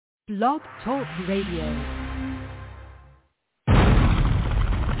Blog Talk Radio.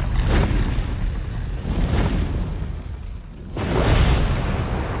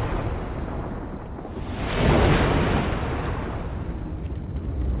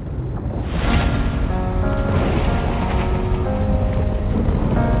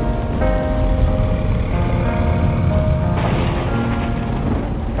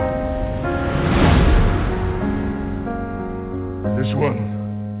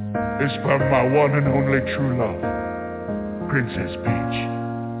 My one and only true love, Princess Peach.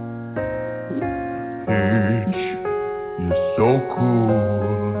 Peach, you're so cool.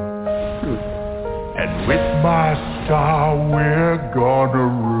 And with my star, we're gonna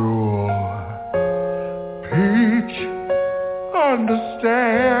rule. Peach,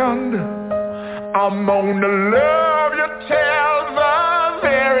 understand, I'm gonna love you till the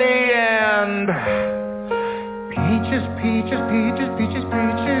very end. Peaches, peaches, peaches, peaches,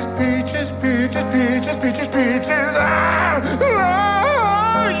 peaches, peaches, peaches, peaches, peaches, peaches, ah,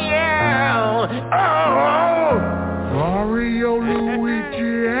 oh, yeah, oh, Mario,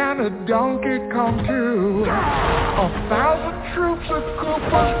 Luigi, and a Donkey Kong too. 1,000 troops of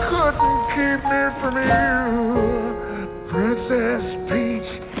Koopas couldn't keep me from you. Princess Peach,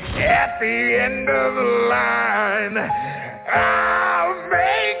 at the end of the line, I'll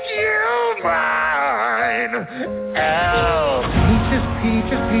make you mine. Oh, peaches,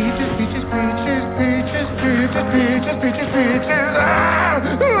 peaches, peaches, peaches, peaches, peaches, peaches, peaches, peaches, peaches, ah,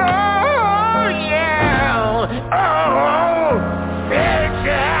 oh, yeah, oh,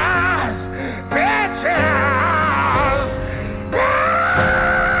 peaches, peaches.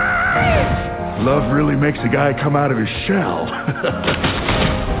 Love really makes a guy come out of his shell.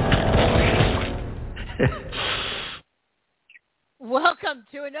 Welcome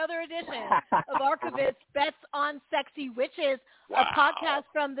to another edition of Archivist Bets on Sexy Witches, a podcast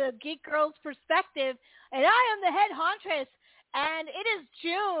from the Geek Girl's perspective. And I am the head hauntress, and it is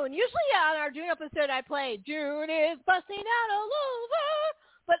June. Usually on our June episode I play June is busting out all over.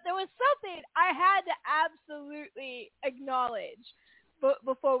 But there was something I had to absolutely acknowledge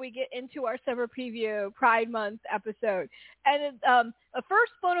before we get into our summer preview Pride Month episode. And a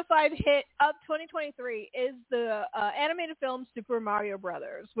first bona fide hit of 2023 is the animated film Super Mario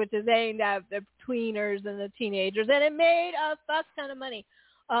Brothers, which is aimed at the tweeners and the teenagers, and it made a fuck ton of money.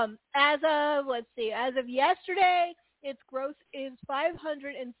 As of yesterday, its gross is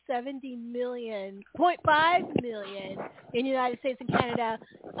 $570.5 million in the United States and Canada.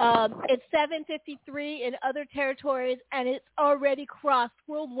 It's $753 in other territories, and it's already crossed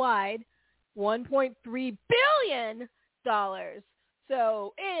worldwide $1.3 billion.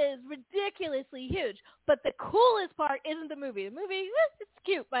 So it is ridiculously huge. But the coolest part isn't the movie. The movie, it's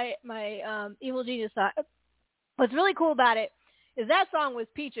cute. My evil genius thought. What's really cool about it is that song was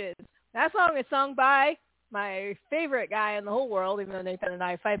Peaches. That song is sung by my favorite guy in the whole world, even though Nathan and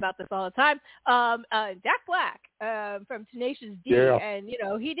I fight about this all the time, Jack Black from Tenacious D. Yeah. And,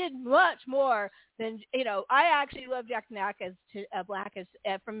 he did much more than, I actually love Jack Black as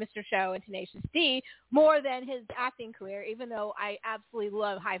from Mr. Show and Tenacious D more than his acting career, even though I absolutely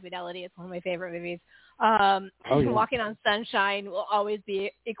love High Fidelity. It's one of my favorite movies. Walking on Sunshine will always be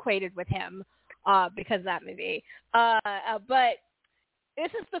equated with him because of that movie. But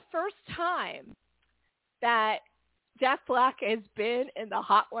this is the first time that Jack Black has been in the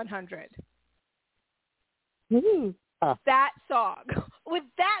Hot 100. Mm-hmm. That song. With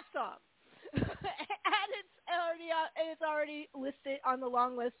that song. And it's already listed on the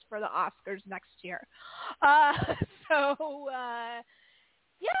long list for the Oscars next year. Congratulations,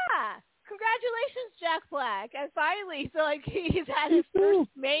 Jack Black. And finally, so he's had his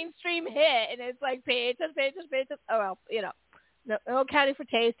first mainstream hit, and it's like pages. Oh, well, no accounting for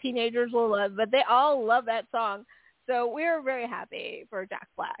taste. Teenagers will love, but they all love that song. So we're very happy for Jack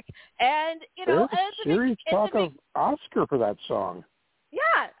Black. And, there's serious talk of Oscar for that song.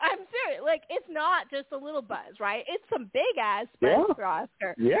 Yeah, I'm serious. It's not just a little buzz, right? It's some big-ass buzz for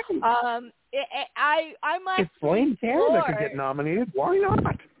Oscar. Yeah. I must if Blame Canada could get nominated, why not?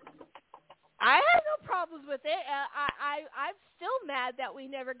 I have no problems with it. I'm still mad that we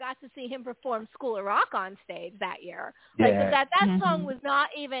never got to see him perform School of Rock on stage that year. That song was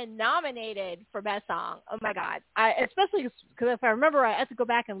not even nominated for Best Song. Oh, my God. Especially because if I remember right, I have to go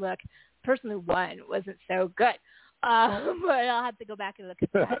back and look. The person who won wasn't so good. But I'll have to go back and look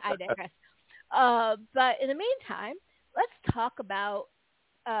at that. I digress. But in the meantime, let's talk about,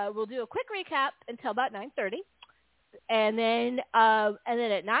 we'll do a quick recap until about 9:30. And then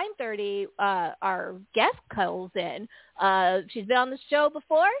at 9:30, our guest calls in. She's been on the show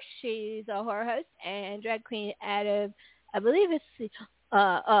before. She's a horror host and drag queen out of, I believe it's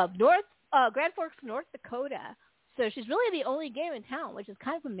Grand Forks, North Dakota. So she's really the only game in town, which is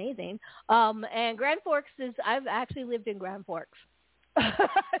kind of amazing. And Grand Forks I've actually lived in Grand Forks.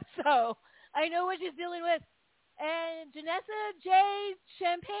 So I know what she's dealing with. And Janessa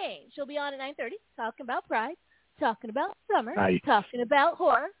Champagne, she'll be on at 9:30 talking about Pride, talking about summer, talking about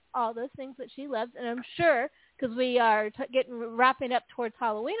horror, all those things that she loves. And I'm sure, because we are wrapping up towards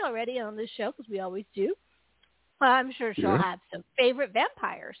Halloween already on this show, because we always do, I'm sure she'll have some favorite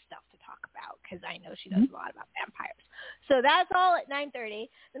vampire stuff to talk about, because I know she knows a lot about vampires. So that's all at 9:30. In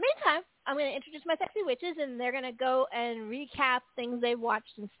the meantime, I'm going to introduce my sexy witches, and they're going to go and recap things they've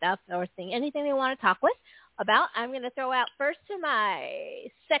watched and stuff, or anything they want to talk about. I'm going to throw out first to my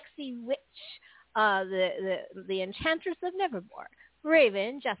sexy witch, the Enchantress of Nevermore,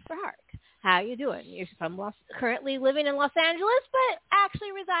 Raven Jasper Hark. How you doing? You're currently living in Los Angeles, but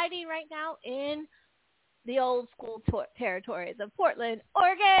actually residing right now in the old school territories of Portland,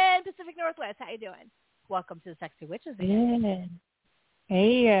 Oregon, Pacific Northwest. How you doing? Welcome to the Sexy Witches again. Good.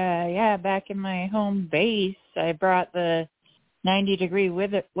 Hey, back in my home base, I brought the 90-degree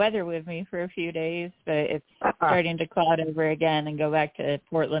weather with me for a few days, but it's starting to cloud over again and go back to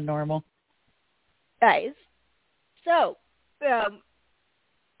Portland normal. Nice. So,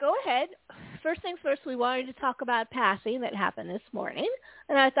 go ahead. First things first, we wanted to talk about passing that happened this morning,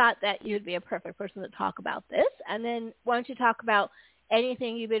 and I thought that you'd be a perfect person to talk about this. And then why don't you talk about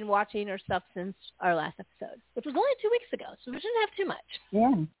anything you've been watching or stuff since our last episode, which was only 2 weeks ago, so we shouldn't have too much.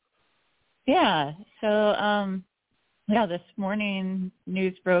 Yeah. So, this morning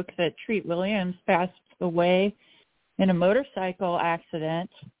news broke that Treat Williams passed away in a motorcycle accident.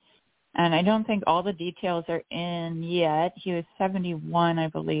 And I don't think all the details are in yet. He was 71, I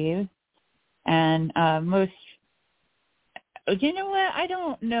believe. And you know what? I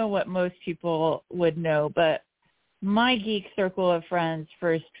don't know what most people would know, but my geek circle of friends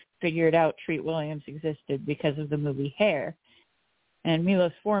first figured out Treat Williams existed because of the movie Hair. And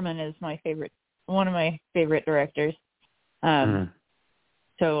Milos Forman is one of my favorite directors.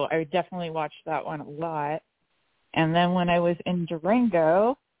 So I definitely watched that one a lot. And then when I was in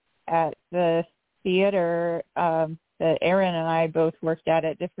Durango at the theater that Aaron and I both worked at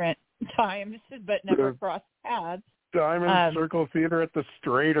different times, but never crossed paths. Diamond Circle Theater at the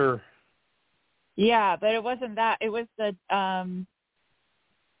Strater. Yeah, but it wasn't that. It was the,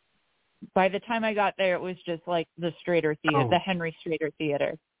 by the time I got there, it was just like the Strater Theater, the Henry Strater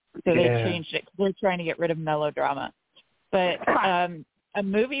Theater. So they changed it. They're trying to get rid of melodrama. But a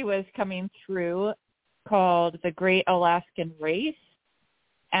movie was coming through called The Great Alaskan Race.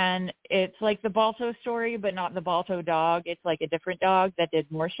 And it's like the Balto story, but not the Balto dog. It's like a different dog that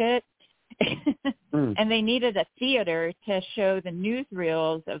did more shit. And they needed a theater to show the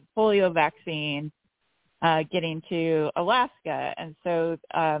newsreels of polio vaccine getting to Alaska. And so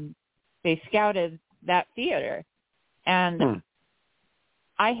they scouted that theater. And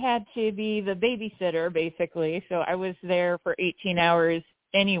I had to be the babysitter, basically. So I was there for 18 hours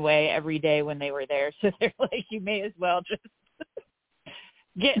anyway every day when they were there. So they're like, you may as well just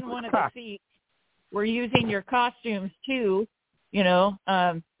get in one of the seats. We're using your costumes too,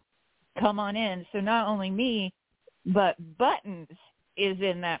 come on in. So not only me, but Buttons is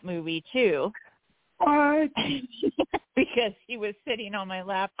in that movie too. What? Because he was sitting on my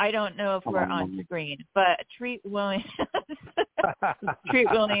lap. I don't know if we're on screen, but Treat Williams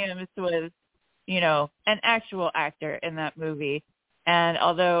was, an actual actor in that movie. And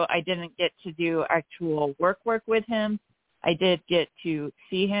although I didn't get to do actual work with him, I did get to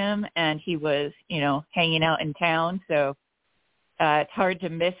see him, and he was, hanging out in town. So it's hard to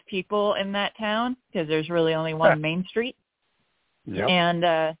miss people in that town because there's really only one main street. Yep.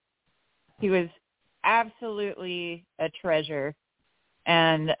 And he was absolutely a treasure,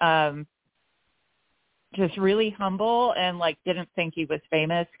 and just really humble and didn't think he was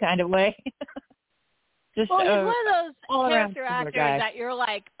famous kind of way. He's one of those character actors that you're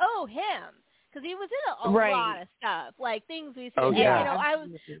like, oh, him. Because he was in a lot of stuff, like things we've seen. Oh, yeah.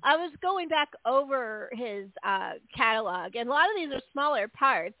 And, I was going back over his catalog, and a lot of these are smaller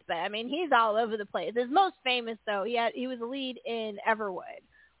parts, but, he's all over the place. His most famous, though, he was a lead in Everwood,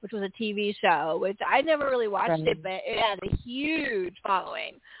 which was a TV show, which I never really watched it, but it had a huge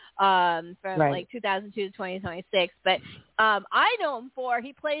following from 2002 to 2026. But I know him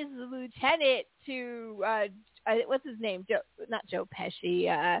he plays the lieutenant to, what's his name? Not Joe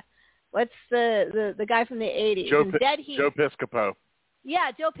Pesci. What's the guy from the 80s? Dead Heat. Joe Piscopo. Yeah,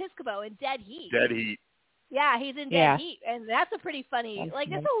 Joe Piscopo in Dead Heat. Dead Heat. Yeah, he's in Dead Heat, and that's a pretty funny.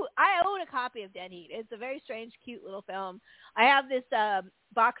 I own a copy of Dead Heat. It's a very strange, cute little film. I have this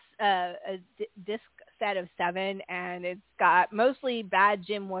box disc set of 7, and it's got mostly bad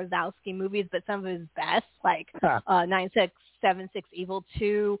Jim Warzowski movies, but some of his best, like 9676 Evil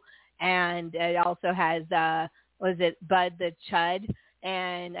 2, and it also has Bud the Chud,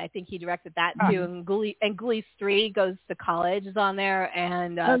 and I think he directed that too. And Ghoulies 3 Goes to College is on there,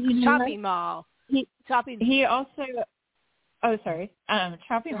 and Chopping Mall. He also. Oh, sorry.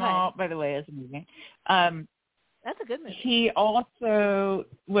 Chopping Mall, by the way, is a movie. That's a good movie. He also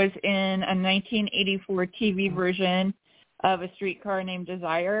was in a 1984 TV version of A Streetcar Named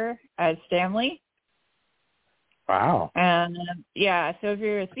Desire as Stanley. Wow. And so if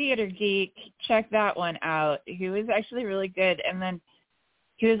you're a theater geek, check that one out. He was actually really good. And then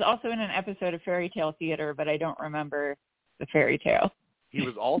he was also in an episode of Fairy Tale Theater, but I don't remember the fairy tale. He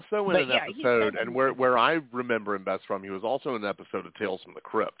was also in an episode, and where I remember him best from, he was also in an episode of Tales from the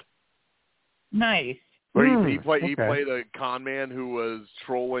Crypt. Nice. Where he played a con man who was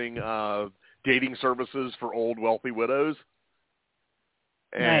trolling dating services for old wealthy widows.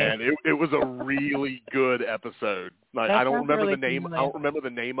 And it was a really good episode. I don't remember the name. I don't remember the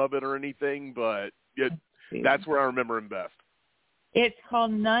name of it or anything, but that's where I remember him best. It's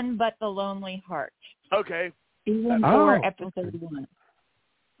called None But the Lonely Heart. Okay. Season 4, episode 1.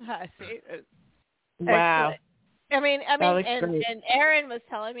 See. Wow. I mean, and Aaron was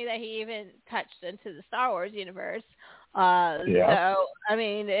telling me that he even touched into the Star Wars universe. So I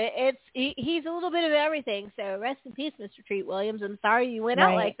mean, he's a little bit of everything. So rest in peace, Mr. Treat Williams. I'm sorry you went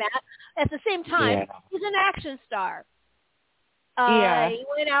out like that. At the same time, he's an action star. He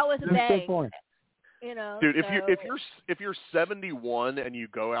went out with a bang. You know, dude, if you're 71 and you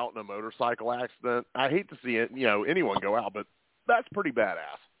go out in a motorcycle accident, I hate to see it. Anyone go out, but that's pretty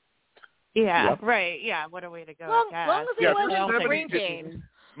badass. Yeah, right. Yeah, what a way to go. Long as it wasn't drinking.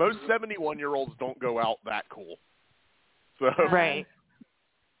 Most 71-year-olds don't go out that cool. So right.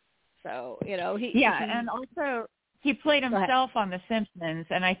 So and also he played himself on The Simpsons,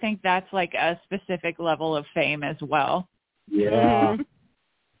 and I think that's like a specific level of fame as well. Yeah.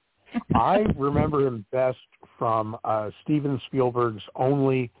 I remember him best from Steven Spielberg's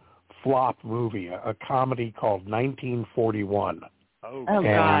only flop movie, a comedy called 1941. Oh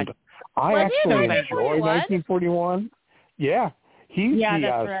God. I actually enjoy 1941. Yeah. He's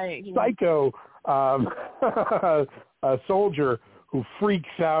the psycho soldier who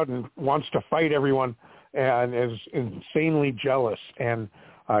freaks out and wants to fight everyone and is insanely jealous and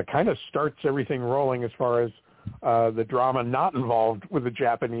kind of starts everything rolling as far as the drama not involved with the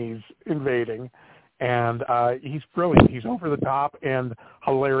Japanese invading. And he's brilliant. He's over the top and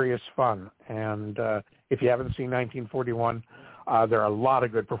hilarious fun. And if you haven't seen 1941, there are a lot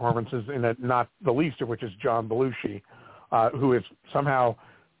of good performances in it, not the least of which is John Belushi, who is somehow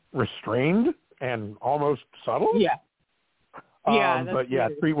restrained and almost subtle. Yeah.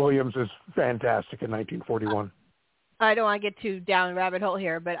 Treat Williams is fantastic in 1941. I don't want to get too down the rabbit hole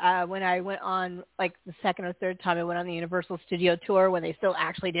here, but when I went on, like, the second or third time I went on the Universal Studio Tour, when they still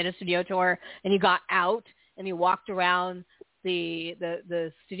actually did a studio tour, and you got out and you walked around the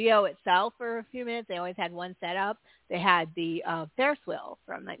studio itself for a few minutes. They always had one set up. They had the Ferris wheel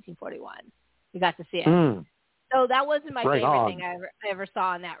from 1941. You got to see it. So that wasn't my favorite thing I ever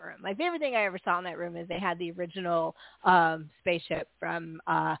saw in that room. My favorite thing I ever saw in that room is they had the original spaceship from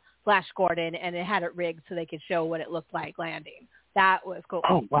Flash Gordon, and it had it rigged so they could show what it looked like landing. That was cool.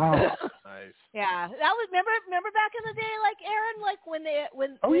 Oh wow! Nice. Yeah, that was remember back in the day, like Aaron, like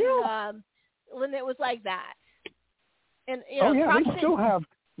when it was like that. And they still have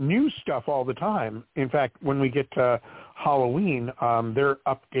new stuff all the time. In fact, when we get to Halloween, they're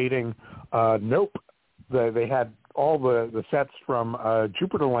updating Nope. They had all the sets from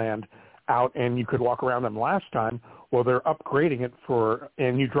Jupiterland out, and you could walk around them last time. Well, they're upgrading it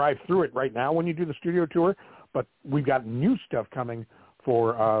and you drive through it right now when you do the studio tour. But we've got new stuff coming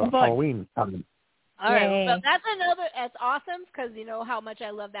for Halloween. All right, well, that's awesome because you know how much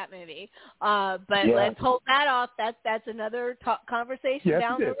I love that movie. But let's hold that off. That's another conversation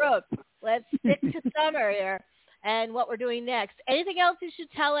down the road. Let's stick to summer here and what we're doing next. Anything else you should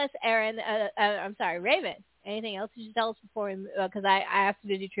tell us, Aaron? I'm sorry, Raven. Anything else you should tell us before we because I have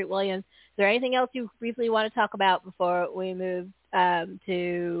to do Treat Williams. Is there anything else you briefly want to talk about before we move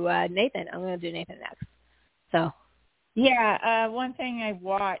to Nathan? I'm going to do Nathan next. So, one thing I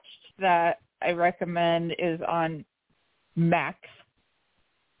watched that I recommend is on Max.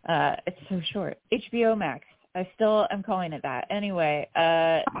 It's so short. HBO Max. I still am calling it that. Anyway,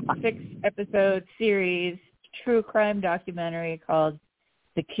 6-episode series, true crime documentary called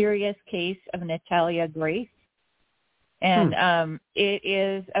The Curious Case of Natalia Grace. And it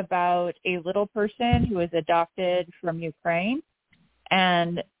is about a little person who was adopted from Ukraine.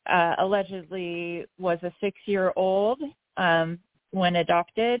 And allegedly was a 6-year-old when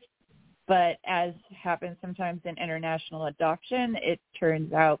adopted. But as happens sometimes in international adoption, it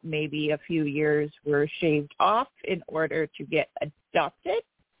turns out maybe a few years were shaved off in order to get adopted.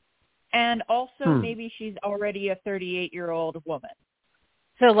 And also maybe she's already a 38-year-old woman.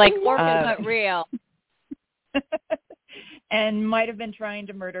 So like orphan but real. And might have been trying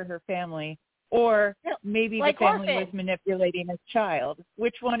to murder her family. Or maybe like the family orphan. was manipulating a child.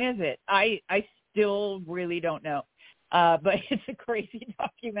 Which one is it? I still really don't know. But it's a crazy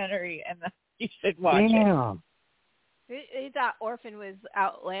documentary, and you should watch it. He thought Orphan was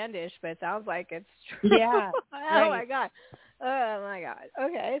outlandish, but it sounds like it's true. Yeah. Oh, my God. Oh, my God.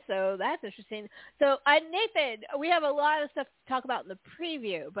 Okay, so that's interesting. So, Nathan, we have a lot of stuff to talk about in the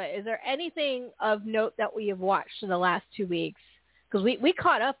preview, but is there anything of note that we have watched in the last 2 weeks? Because we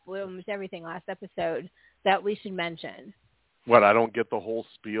caught up with almost everything last episode that we should mention. What, I don't get the whole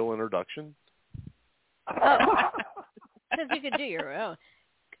spiel introduction? Oh, because you could do your own.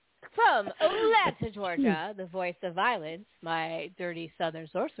 From Atlanta, Georgia, the voice of violence, my dirty southern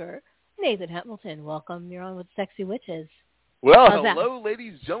sorcerer, Nathan Hamilton. Welcome. You're on with Sexy Witches. Well, How's hello,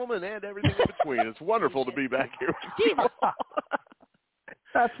 ladies, gentlemen, and everything in between. It's wonderful to be back here with you.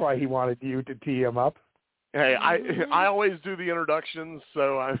 That's why he wanted you to tee him up. Hey, I always do the introductions,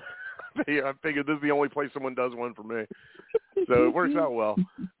 so I figured this is the only place someone does one for me. So it works out well.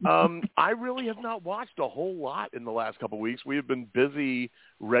 I really have not watched a whole lot in the last couple of weeks. We have been busy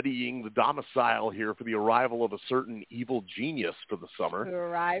readying the domicile here for the arrival of a certain evil genius for the summer. Who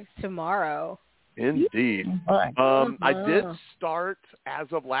arrives tomorrow. Indeed. I did start, as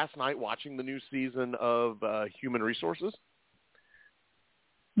of last night, watching the new season of Human Resources,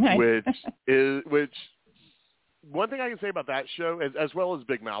 nice. which one thing I can say about that show, as well as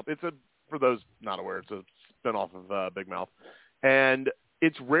Big Mouth, for those not aware, it's a spinoff of Big Mouth. And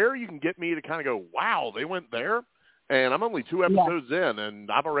it's rare you can get me to kind of go, wow, they went there? And I'm only 2 episodes in, and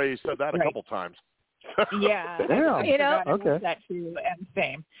I've already said that a couple times. Yeah. You know, okay. That too, and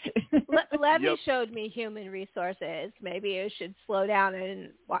same. Levy showed me Human Resources. Maybe you should slow down and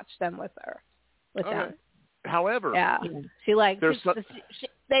watch them with her. With them. However, she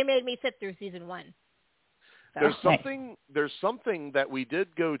they made me sit through season 1. So. There's something that we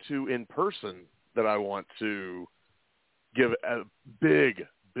did go to in person that I want to give a big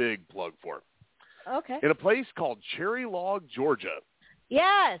plug for. Okay. In a place called Cherry Log, Georgia.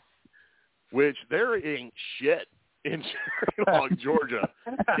 Yes. Which there ain't shit in Cherry Log, Georgia,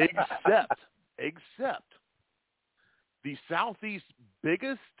 except the Southeast's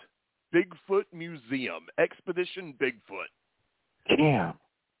biggest Bigfoot museum, Expedition Bigfoot. Damn.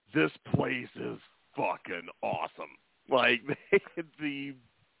 This place is fucking awesome.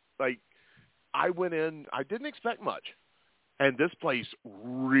 I went in, I didn't expect much. And this place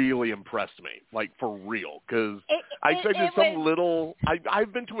really impressed me, for real, because I expected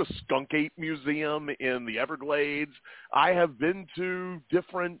I've been to a skunk ape museum in the Everglades. I have been to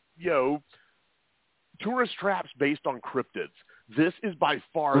different, tourist traps based on cryptids. This is by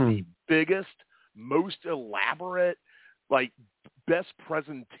far the biggest, most elaborate, best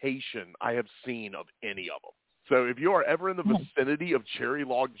presentation I have seen of any of them. So if you are ever in the vicinity of Cherry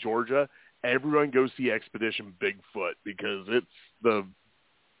Log, Georgia, everyone go see Expedition Bigfoot, because it's the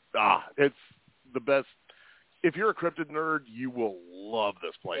best. If you're a cryptid nerd, you will love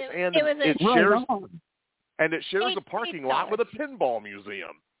this place. It shares a parking lot with a pinball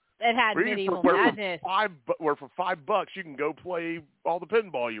museum. It had medieval madness. Where for $5 you can go play all the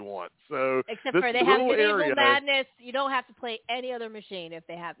pinball you want. So except for they have medieval madness, you don't have to play any other machine if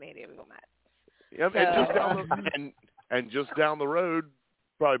they have medieval madness. Yep, and just down the road,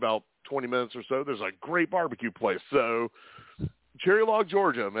 probably about 20 minutes or so, there's a great barbecue place. So Cherry Log,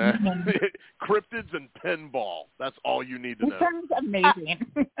 Georgia, man. Cryptids and pinball. That's all you need to know. It sounds amazing.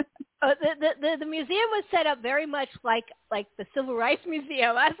 The museum was set up very much like the Civil Rights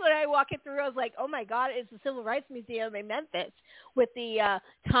Museum. That's when I walked it through. I was like, oh my God, it's the Civil Rights Museum in Memphis with the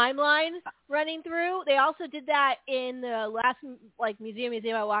timeline running through. They also did that in the last museum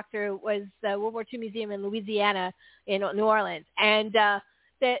I walked through was the World War II Museum in Louisiana in New Orleans, and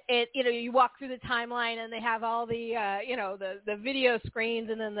you walk through the timeline and they have all the the video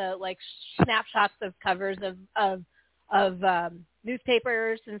screens and then the snapshots of covers of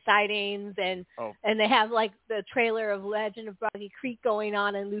newspapers and sightings and they have the trailer of Legend of Boggy Creek going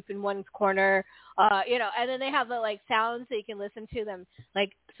on and loop in one corner, and then they have the sounds so you can listen to them,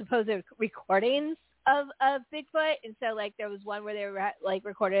 supposed recordings of Bigfoot. And so there was one where they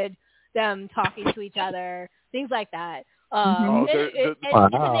recorded them talking to each other, things like that. It's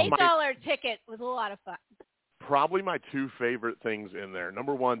an $8 ticket with a lot of fun. probably my two favorite things in there.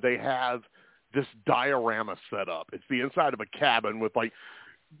 Number one, they have this diorama set up. It's the inside of a cabin with like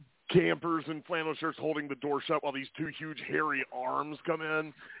campers in flannel shirts holding the door shut while these two huge hairy arms come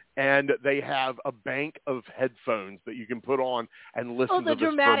in. And they have a bank of headphones that you can put on and listen to this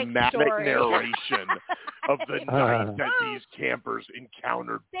dramatic narration of the night that these campers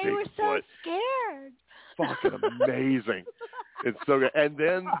encountered Bigfoot. They were so scared. Fucking amazing. It's so good. And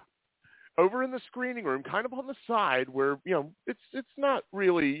then over in the screening room, kind of on the side where, you know, it's not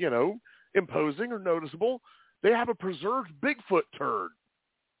really, you know, imposing or noticeable, they have a preserved Bigfoot turd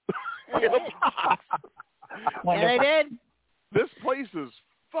in a box. Yeah, they did. This place is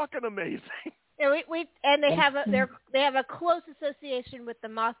fucking amazing. Yeah, and they have a close association with the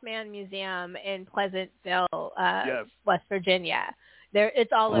Mothman Museum in Pleasantville, West Virginia.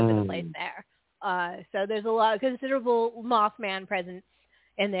 It's all over the place there. So there's a lot of considerable Mothman presence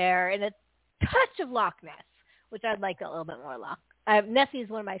in there, and a touch of Loch Ness, which I'd like a little bit more Nessie is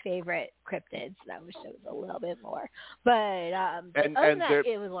one of my favorite cryptids. So I wish there was a little bit more. But other than that,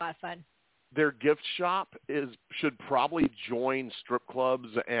 it was a lot of fun. Their gift shop should probably join strip clubs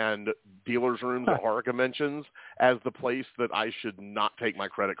and dealers' rooms at horror conventions as the place that I should not take my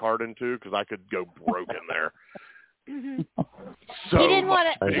credit card into because I could go broke in there. Mm-hmm. So he didn't want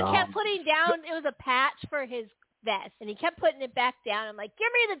to. He kept putting down. It was a patch for his vest, and he kept putting it back down. I'm like,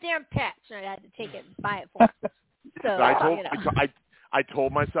 give me the damn patch, and I had to take it and buy it for him. So I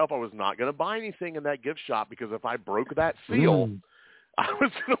told myself I was not going to buy anything in that gift shop because if I broke that seal. I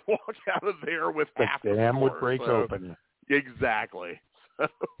was going to walk out of there with half the dam floor, would break open. Exactly. But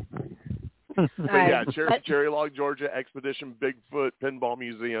yeah, Cherry Log, Georgia, Expedition Bigfoot Pinball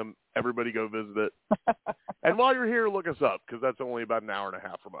Museum. Everybody go visit it. And while you're here, look us up because that's only about an hour and a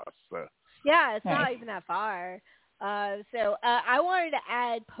half from us. So. Yeah, it's not even that far. So I wanted to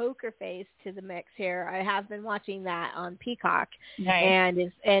add Poker Face to the mix here. I have been watching that on Peacock,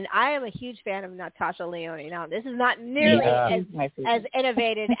 and I am a huge fan of Natasha Lyonne. Now, this is not nearly as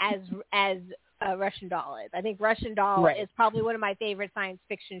innovative as Russian Doll is. I think Russian Doll is probably one of my favorite science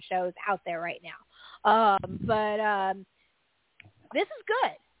fiction shows out there right now. But this is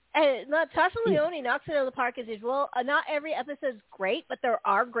good. And Natasha Lyonne knocks it out of the park as usual. Not every episode is great, but there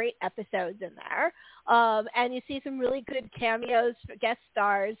are great episodes in there. And you see some really good cameos, guest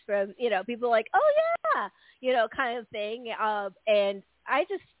stars from, you know, people like, oh, yeah, you know, kind of thing. And I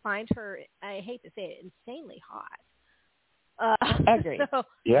just find her, I hate to say it, insanely hot. Agree. So,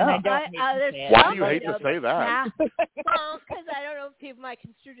 yeah. Why do you hate to say that? Well, because I don't know if people might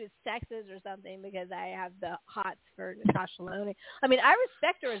construe it as sexist or something because I have the hots for Natasha Lyonne. I mean, I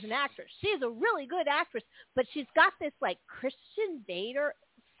respect her as an actress. She's a really good actress, but she's got this like Christian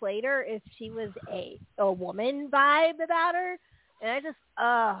Slater if she was a woman vibe about her, and I just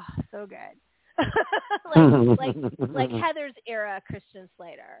so good. like Heather's era Christian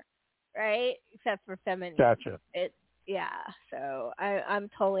Slater, right? Except for feminine. Gotcha. Yeah, so I'm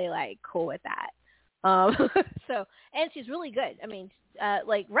totally like cool with that. So, and she's really good. I mean,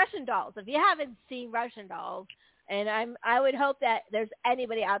 like Russian Dolls. If you haven't seen Russian Dolls, and I would hope that there's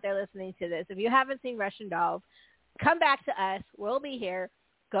anybody out there listening to this. If you haven't seen Russian Dolls, come back to us. We'll be here.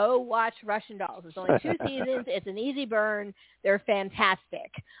 Go watch Russian Dolls. It's only 2 seasons. It's an easy burn. They're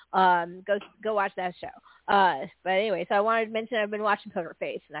fantastic. Go watch that show. But anyway, so I wanted to mention I've been watching Poker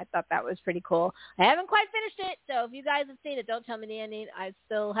Face, and I thought that was pretty cool. I haven't quite finished it, so if you guys have seen it, don't tell me the ending. I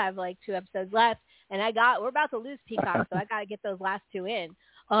still have like 2 episodes left, and we're about to lose Peacock, so I got to get those last 2 in.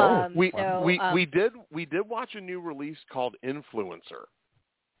 We did watch a new release called Influencer.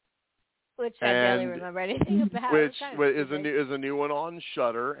 Which I barely remember anything about. Which is a new one on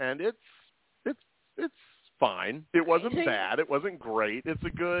Shudder, and it's fine. It wasn't bad. It wasn't great. It's a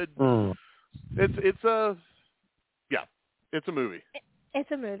good. It's a movie.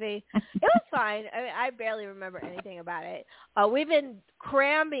 It's a movie. It was fine. I mean, I barely remember anything about it. We've been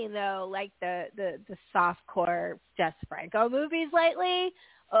cramming though, like the softcore Jess Franco movies lately.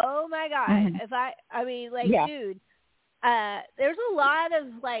 Oh my god! Dude, there's a lot of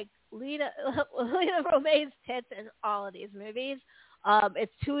like Lena Romaine's tits in all of these movies.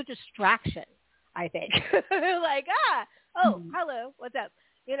 It's too a distraction, I think. Like, hello, what's up?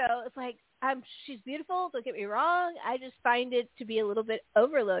 You know, it's like she's beautiful. Don't get me wrong. I just find it to be a little bit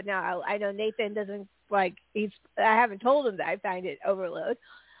overload. Now, I know Nathan doesn't like. I haven't told him that I find it overload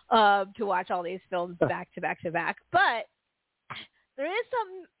to watch all these films back to back to back. But there is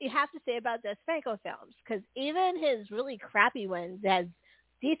something you have to say about Des Franco films because even his really crappy ones has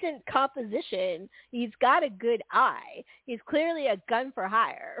decent composition. He's got a good eye. He's clearly a gun for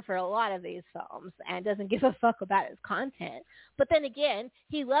hire for a lot of these films and doesn't give a fuck about his content. But then again,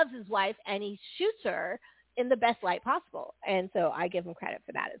 he loves his wife and he shoots her in the best light possible. And so I give him credit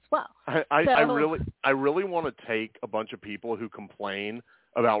for that as well. I really want to take a bunch of people who complain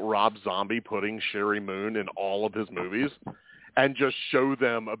about Rob Zombie putting Sherry Moon in all of his movies and just show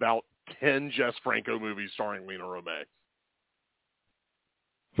them about 10 Jess Franco movies starring Lena Romay.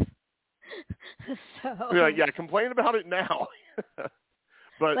 Yeah, complain about it now.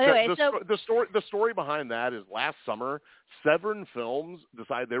 But anyway, the story behind that is last summer, Severn Films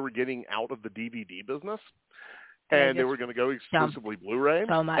decided they were getting out of the DVD business, and they were going to go exclusively Blu-ray.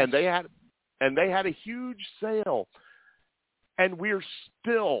 So much. And they had a huge sale, and we're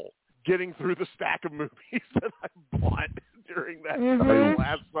still getting through the stack of movies that I bought during that sale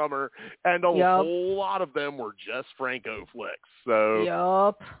last summer, and a whole lot of them were Jess Franco flicks.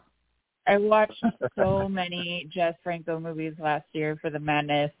 So. I watched so many Jess Franco movies last year for the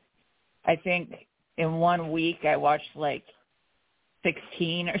Madness. I think in 1 week I watched like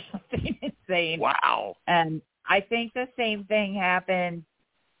 16 or something insane. Wow. And I think the same thing happened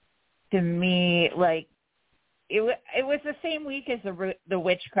to me. Like it was the same week as the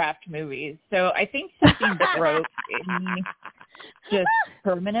witchcraft movies. So I think something broke in me just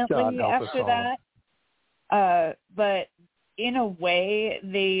permanently after that. But in a way,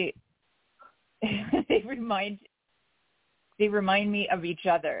 they remind me of each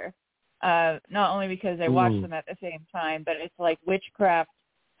other. Not only because I watch them at the same time, but it's like witchcraft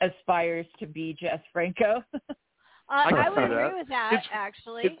aspires to be Jess Franco. I would agree with that,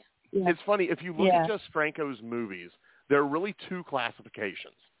 actually. It's funny. If you look at Jess Franco's movies, there are really two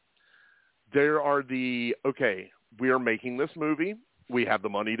classifications. There are we are making this movie. We have the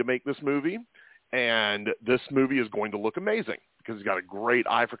money to make this movie, and this movie is going to look amazing because he's got a great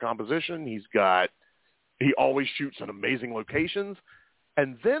eye for composition. He always shoots in amazing locations.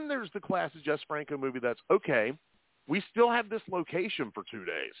 And then there's the classic Jess Franco movie that's, okay, we still have this location for 2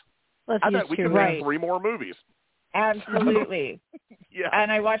 days. I bet we can make 3 more movies. Absolutely. Yeah.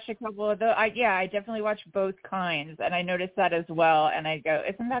 And I watched a couple of those. I definitely watched both kinds, and I noticed that as well. And I go,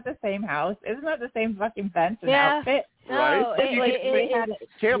 isn't that the same house? Isn't that the same fucking fence and outfit? No, right?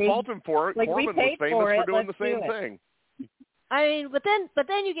 Can't fault him for it. Like, Corman was famous for doing the same thing. I mean, but then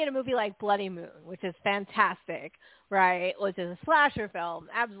you get a movie like Bloody Moon, which is fantastic, right? Which is a slasher film,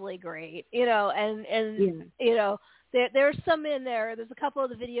 absolutely great, and there's some in there. There's a couple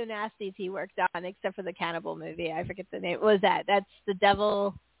of the video nasties he worked on, except for the cannibal movie. I forget the name. What was that? That's the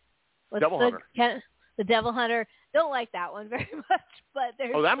Devil. Devil Hunter. The Devil Hunter. Don't like that one very much, but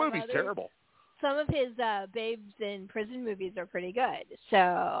there's that movie's terrible. Some of his babes in prison movies are pretty good.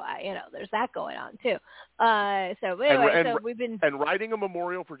 So, there's that going on, too. We've been... And writing a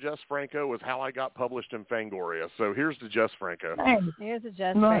memorial for Jess Franco was how I got published in Fangoria. So here's to Jess Franco. Here's to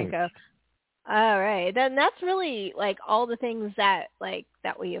Jess Franco. All right. Then that's really, all the things that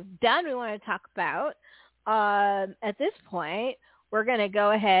we have done we want to talk about. At this point, we're going to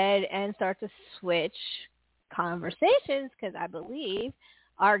go ahead and start to switch conversations because I believe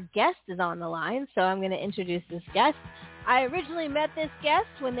our guest is on the line, so I'm going to introduce this guest. I originally met this guest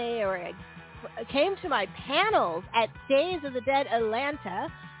when they came to my panels at Days of the Dead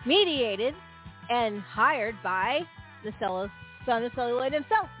Atlanta, mediated and hired by the son of Celluloid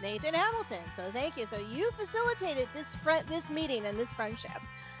himself, Nathan Hamilton. So thank you. So you facilitated this meeting and this friendship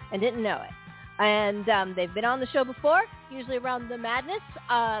and didn't know it. And they've been on the show before, usually around the Madness,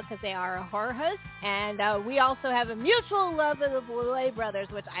 because they are a horror host. And we also have a mutual love of the Blue Brothers,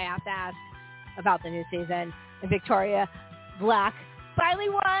 which I have to ask about the new season. And Victoria Black finally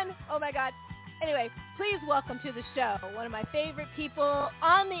won. Oh, my God. Anyway, please welcome to the show one of my favorite people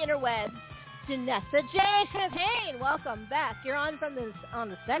on the interwebs, JANESSAJAYE Champagne. Welcome back. You're on on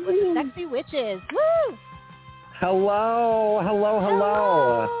the set with the Sexy Witches. Woo! Hello.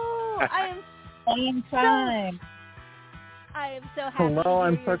 I am time. I am so happy. Hello,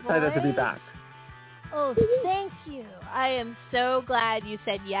 I'm so your excited voice. to be back. Oh, thank you. I am so glad you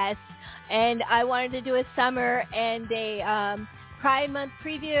said yes. And I wanted to do a summer and a Pride Month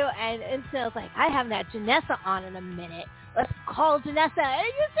preview, and so I was like, I haven't had Janessa on in a minute. Let's call Janessa. And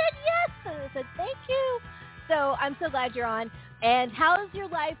you said yes. And I said, thank you. So I'm so glad you're on. And how has your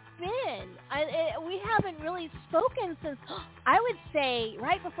life been? We haven't really spoken since, I would say,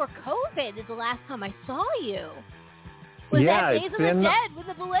 right before COVID is the last time I saw you. Was that Days of the Dead when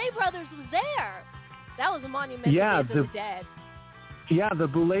the Boulet Brothers was there? That was a monumental Days of the Dead. Yeah, the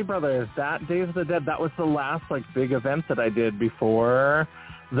Boulet Brothers, that Days of the Dead, that was the last big event that I did before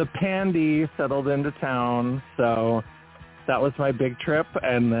the Pandy settled into town. So that was my big trip,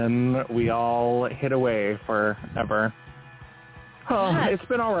 and then we all hid away forever. Oh, it's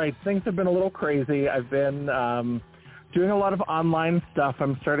been all right. Things have been a little crazy. I've been doing a lot of online stuff.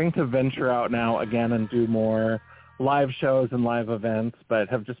 I'm starting to venture out now again and do more live shows and live events, but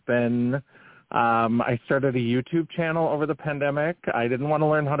have just been, I started a YouTube channel over the pandemic. I didn't want to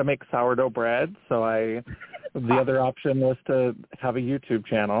learn how to make sourdough bread, so the other option was to have a YouTube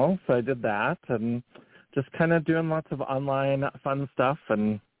channel, so I did that, and just kind of doing lots of online fun stuff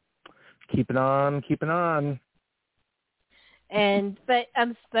and keeping on. But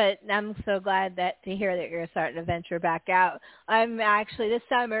I'm so glad to hear that you're starting to venture back out. I'm actually, this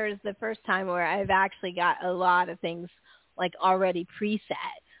summer is the first time where I've actually got a lot of things like already preset.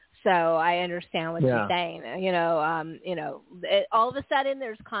 So I understand what you're saying. All of a sudden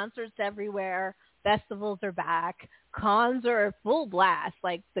there's concerts everywhere. Festivals are back. Cons are full blast.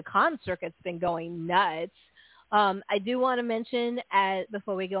 Like the con circuit's been going nuts. I do want to mention,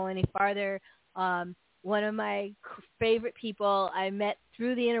 before we go any farther, one of my favorite people I met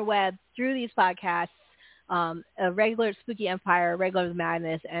through the interweb, through these podcasts, a regular at Spooky Empire, regular with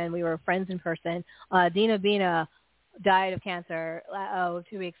Madness, and we were friends in person. Dina Bina died of cancer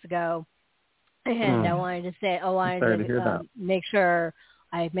 2 weeks ago, and I wanted to make sure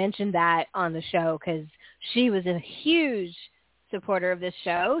I mentioned that on the show because she was a huge supporter of this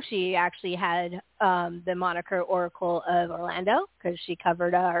show. She actually had the moniker Oracle of Orlando because she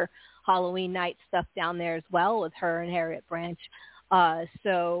covered our Halloween night stuff down there as well with her and Harriet Branch.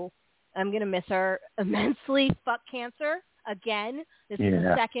 So I'm going to miss her immensely. Fuck cancer. Again, this is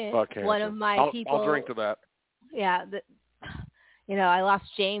the second one of my people. I'll drink to that. Yeah. I lost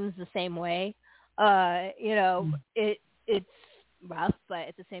James the same way. It's rough, but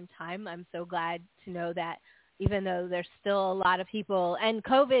at the same time, I'm so glad to know that even though there's still a lot of people, and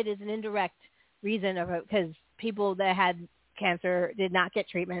COVID is an indirect reason of it because people that had cancer did not get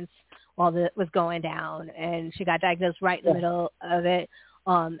treatments while it was going down, and she got diagnosed right in the middle of it.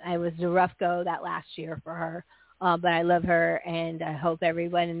 It was a rough go that last year for her, but I love her, and I hope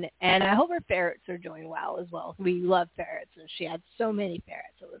everyone, and I hope her ferrets are doing well as well. We love ferrets, and she had so many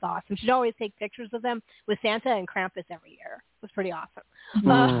ferrets. It was awesome. She'd always take pictures of them with Santa and Krampus every year. It was pretty awesome.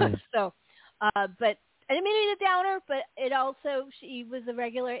 But I didn't mean to be a downer, but she was a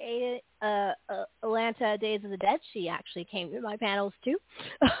regular Atlanta Days of the Dead. She actually came to my panels too.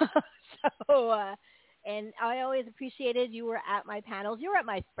 And I always appreciated you were at my panels. You were at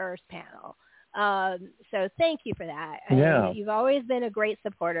my first panel. So thank you for that. Yeah. And you've always been a great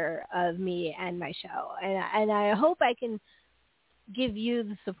supporter of me and my show. And I hope I can give you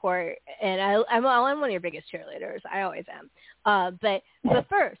the support. And I'm one of your biggest cheerleaders. I always am. But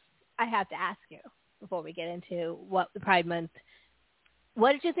first, I have to ask you, before we get into what the Pride Month,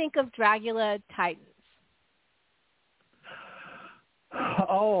 what did you think of Dragula Titans?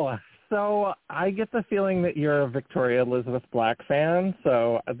 Oh, so I get the feeling that you're a Victoria Elizabeth Black fan,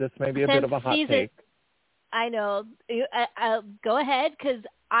 so this may be a bit of a hot take. I know. Go ahead, because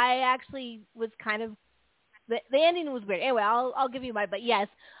I actually was kind of, the ending was weird. Anyway, I'll give you but yes,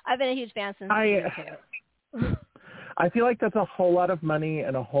 I've been a huge fan since season 2. I feel like that's a whole lot of money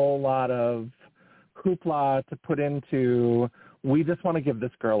and a whole lot of hoopla to put into, we just want to give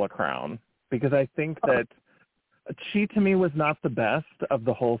this girl a crown, because I think that she to me was not the best of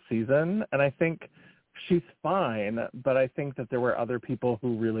the whole season, and I think she's fine, but I think that there were other people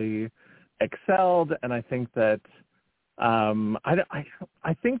who really excelled, and I think that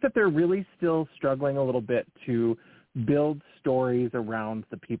I think that they're really still struggling a little bit to build stories around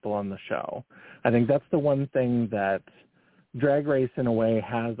the people on the show. I think that's the one thing that Drag Race in a way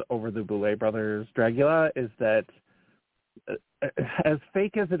has over the Boulet Brothers Dragula, is that as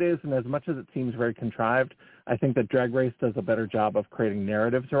fake as it is and as much as it seems very contrived, I think that Drag Race does a better job of creating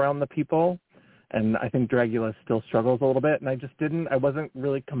narratives around the people. And I think Dragula still struggles a little bit. And I wasn't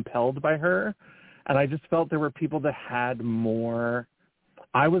really compelled by her. And I just felt there were people that had more.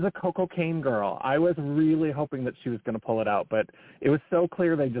 I was a Coco Kane girl. I was really hoping that she was going to pull it out, but it was so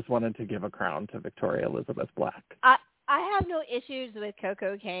clear they just wanted to give a crown to Victoria Elizabeth Black. I have no issues with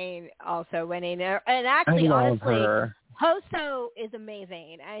Coco Kane also winning. And actually, honestly, her. Hoso is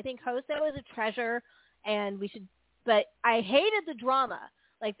amazing. I think Hoso is a treasure, and but I hated the drama.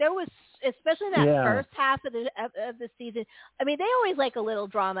 Like there was, especially in that first half of the season. I mean, they always like a little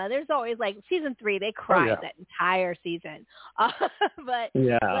drama. There's always like season 3, they cried that entire season. But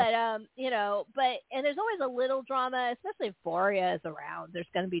and there's always a little drama, especially if Boria is around. There's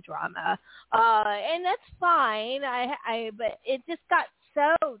going to be drama, and that's fine. But it just got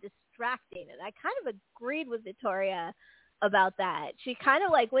so distracting, and I kind of agreed with Victoria about that. She kind of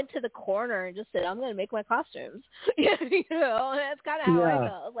like went to the corner and just said, I'm going to make my costumes. And that's kind of how I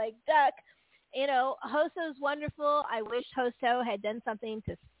felt. Like, duck, Hoso's wonderful. I wish Hoso had done something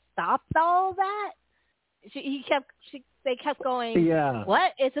to stop all that. They kept going,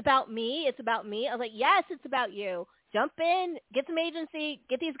 what? It's about me? It's about me? I was like, yes, it's about you. Jump in, get some agency,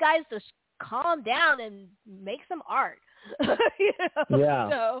 get these guys to calm down and make some art. You know? Yeah.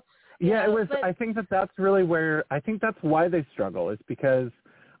 So, yeah, it was. But I think that's really where I think that's why they struggle, is because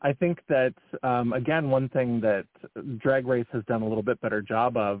I think that again, one thing that Drag Race has done a little bit better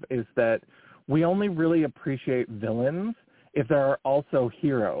job of is that we only really appreciate villains if there are also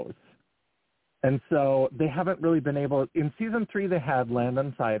heroes. And so they haven't really been able – in Season 3 they had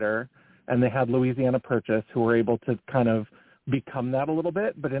Landon Cider and they had Louisiana Purchase, who were able to kind of become that a little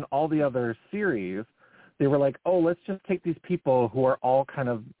bit. But in all the other series, they were like, oh, let's just take these people who are all kind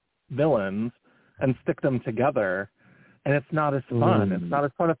of villains and stick them together. And it's not as fun. It's not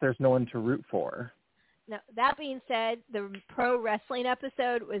as fun if there's no one to root for. Now, that being said, the pro wrestling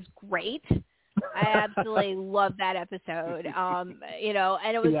episode was great. I absolutely loved that episode. You know,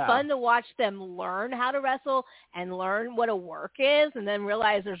 and it was fun to watch them learn how to wrestle and learn what a work is, and then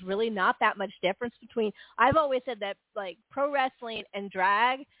realize there's really not that much difference between. I've always said that like pro wrestling and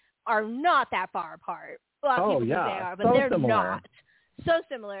drag are not that far apart. A lot of people think they are, but they're not. So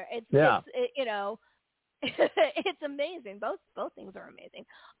similar. It's you know, it's amazing. Both things are amazing.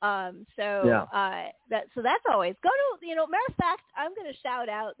 So that's always go to, you know, matter of fact, I'm going to shout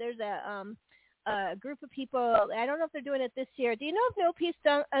out. There's a group of people. I don't know if they're doing it this year. Do you know if No Peace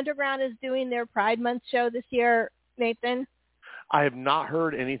Underground is doing their Pride Month show this year, Nathan? I have not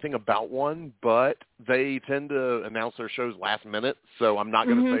heard anything about one, but they tend to announce their shows last minute, so I'm not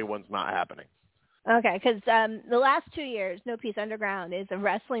going to say one's not happening. Okay, because the last 2 years, No Peace Underground is a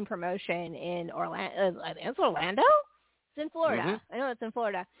wrestling promotion in Orlando. I think it's Orlando? It's in Florida. I know it's in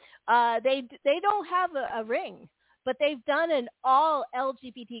Florida. They don't have a ring, but they've done an all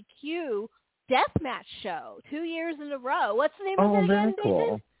LGBTQ deathmatch show 2 years in a row. What's the name of it again, cool.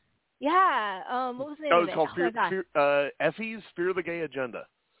 Nathan? Yeah. What was the name of it? It's called Effie's Fear the Gay Agenda.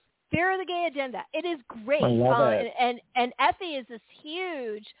 Fear of the Gay Agenda. It is great. I love it. And Effie is this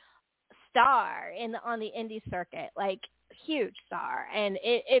huge star on the indie circuit, like huge star, and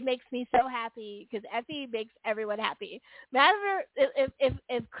it makes me so happy because Effie makes everyone happy. Matter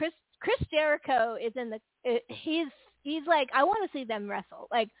if Chris Jericho is in the he's like, I want to see them wrestle.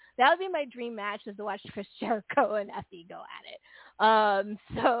 Like that would be my dream match, is to watch Chris Jericho and Effie go at it.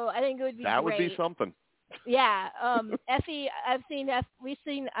 So I think it would be that great. Would be something. Yeah, Effie. I've seen Effie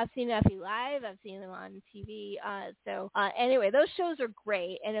live. I've seen them on TV. Anyway, those shows are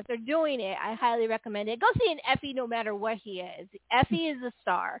great, and if they're doing it, I highly recommend it. Go see an Effie, no matter what he is. Effie is a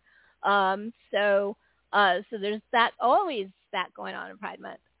star. So there's that, always that going on in Pride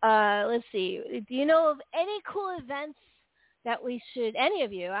Month. Let's see. Do you know of any cool events that we should? Any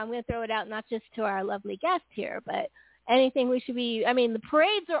of you? I'm going to throw it out, not just to our lovely guest here, but anything we should be, I mean, the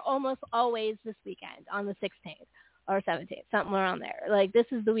parades are almost always this weekend on the 16th or 17th, something around there. Like, this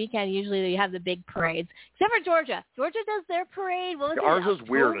is the weekend usually you have the big parades, except for Georgia. Georgia does their parade. Ours is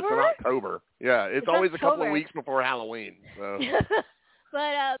weird. It's in October. Yeah, it's always October. A couple of weeks before Halloween. So.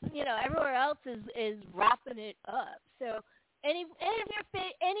 But, you know, everywhere else is wrapping it up. So any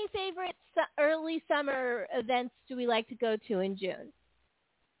favorite early summer events do we like to go to in June?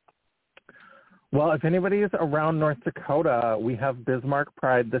 Well, if anybody is around North Dakota, we have Bismarck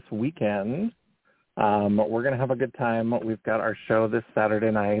Pride this weekend. We're going to have a good time. We've got our show this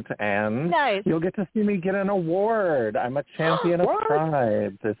Saturday night, and You'll get to see me get an award. I'm a champion of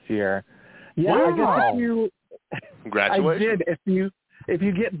Pride this year. Yeah, wow. I guess Congratulations. I did. If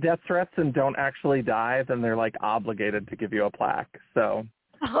you get death threats and don't actually die, then they're like obligated to give you a plaque. So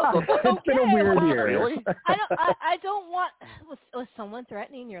it's been a weird year. Really? I don't want. Was someone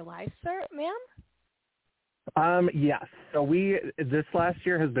threatening your life, sir, ma'am? Yes. So this last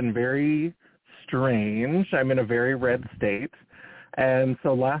year has been very strange. I'm in a very red state. And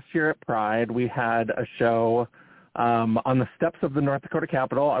so last year at Pride, we had a show on the steps of the North Dakota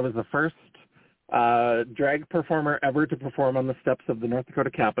Capitol. I was the first drag performer ever to perform on the steps of the North Dakota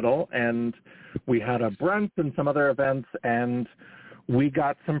Capitol. And we had a brunch and some other events, and we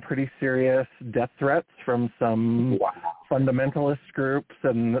got some pretty serious death threats from some fundamentalist groups,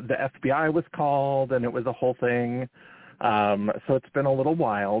 and the FBI was called, and it was a whole thing. So it's been a little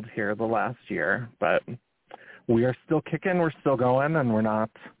wild here the last year, but we are still kicking, we're still going, and we're not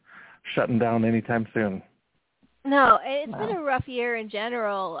shutting down anytime soon. No, it's been a rough year in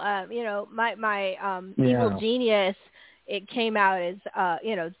general. You know, my evil genius, it came out as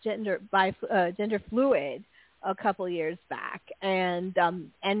gender fluid a couple years back, and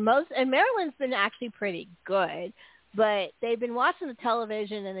Maryland's been actually pretty good, but they've been watching the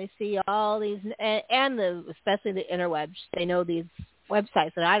television and they see all these, and especially the interwebs, they know these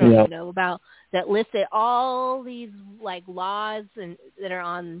websites that I don't even know about that listed all these like laws and that are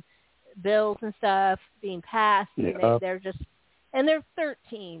on bills and stuff being passed. And they're just, and they're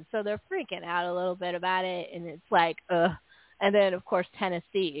 13, so they're freaking out a little bit about it. And it's like, ugh. And then of course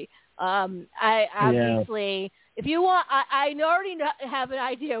Tennessee. I obviously, if you want, I already have an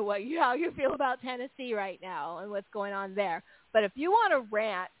idea how you feel about Tennessee right now and what's going on there. But if you want to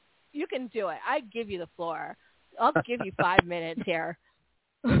rant, you can do it. I give you the floor. I'll give you 5 minutes here.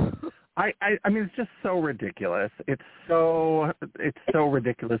 I mean, it's just so ridiculous. It's so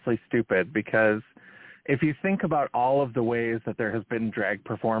ridiculously stupid, because if you think about all of the ways that there has been drag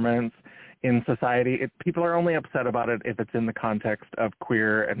performance in society, people are only upset about it if it's in the context of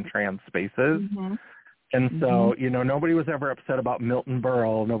queer and trans spaces. Mm-hmm. And so, nobody was ever upset about Milton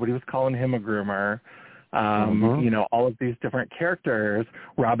Berle. Nobody was calling him a groomer. All of these different characters,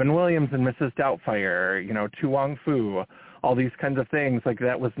 Robin Williams and Mrs. Doubtfire, Tu Wong Fu, all these kinds of things, like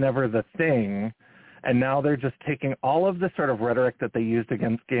that was never the thing. And now they're just taking all of the sort of rhetoric that they used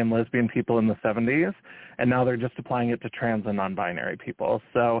against gay and lesbian people in the 70s, and now they're just applying it to trans and non-binary people.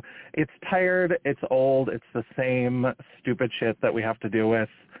 So it's tired, it's old, it's the same stupid shit that we have to deal with.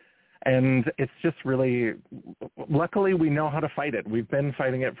 And it's just really, luckily we know how to fight it. We've been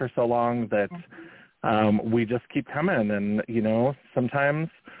fighting it for so long that we just keep coming. And, sometimes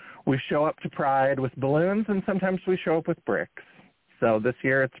we show up to Pride with balloons, and sometimes we show up with bricks. So this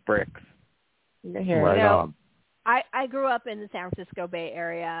year it's bricks. Right on. I grew up in the San Francisco Bay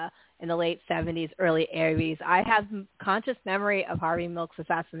Area in the late 70s, early 80s. I have conscious memory of Harvey Milk's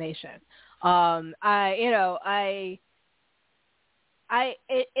assassination.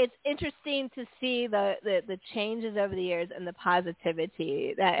 It's interesting to see the changes over the years and the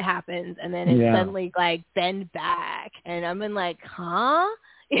positivity that happens, and then it suddenly like bend back, and I'm in like, huh?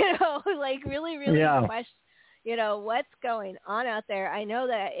 Like really question. What's going on out there? I know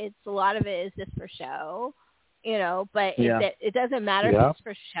that a lot of it is just for show, but it doesn't matter if it's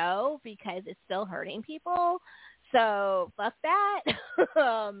for show, because it's still hurting people. So fuck that.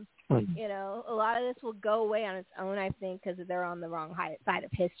 A lot of this will go away on its own, I think, because they're on the wrong side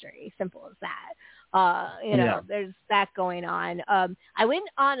of history. Simple as that. There's that going on. I went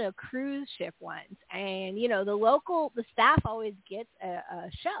on a cruise ship once, and, the staff always gets a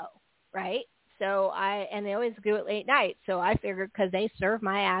show, right? So they always do it late night. So I figured, because they serve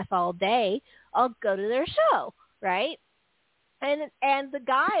my ass all day, I'll go to their show, right? And the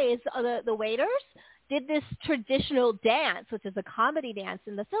guys, the waiters, did this traditional dance, which is a comedy dance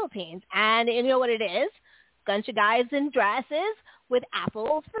in the Philippines. And you know what it is? Bunch of guys in dresses with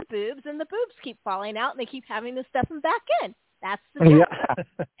apples for boobs, and the boobs keep falling out, and they keep having to stuff them back in. That's the joke.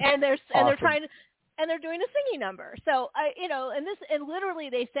 Yeah. And they're trying to. And they're doing a singing number. So, and literally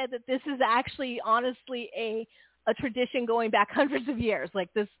they said that this is actually, honestly, a tradition going back hundreds of years,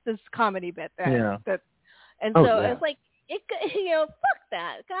 like this comedy bit. It's like, fuck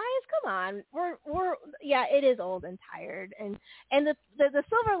that, guys, come on. It is old and tired. And the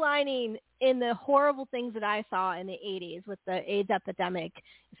silver lining in the horrible things that I saw in the 80s with the AIDS epidemic,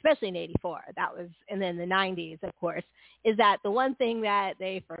 especially in 84, and then the 90s, of course, is that the one thing that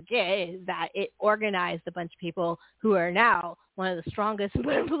they forget is that it organized a bunch of people who are now one of the strongest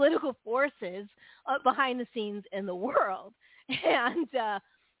political forces behind the scenes in the world. And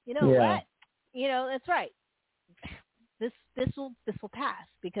what? That's right. This will pass,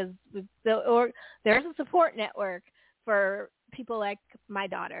 because there's a support network for people like my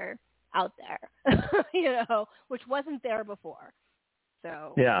daughter out there, which wasn't there before.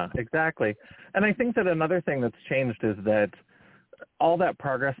 So yeah, exactly. And I think that another thing that's changed is that all that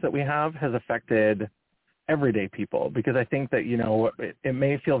progress that we have has affected everyday people, because I think that, it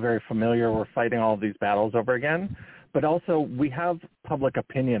may feel very familiar. We're fighting all of these battles over again, but also we have public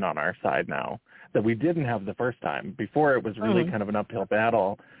opinion on our side now that we didn't have the first time. Before, it was really kind of an uphill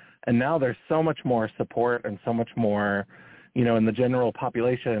battle. And now there's so much more support and so much more, in the general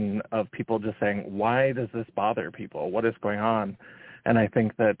population of people just saying, why does this bother people? What is going on? And I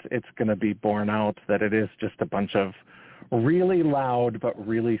think that it's going to be borne out that it is just a bunch of really loud but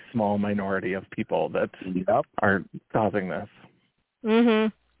really small minority of people that are causing this. Mm-hmm.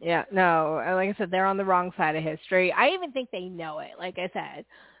 Yeah, no, like I said, they're on the wrong side of history. I even think they know it, like I said.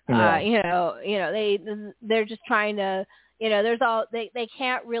 They're just trying to, they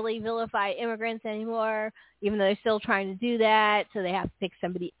can't really vilify immigrants anymore, even though they're still trying to do that. So they have to pick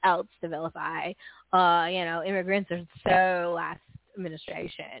somebody else to vilify. Immigrants are so last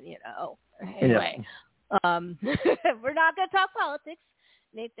administration, Anyway, we're not going to talk politics.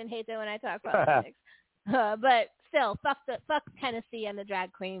 Nathan hates it when I talk politics. But still, fuck Tennessee and the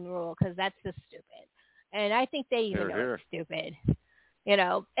drag queen rule, because that's just stupid. And I think they even know it's stupid. you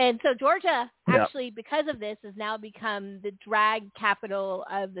know. And so Georgia actually, because of this, has now become the drag capital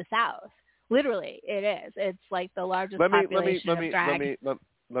of the South. Literally, it is. It's like the largest population of drag.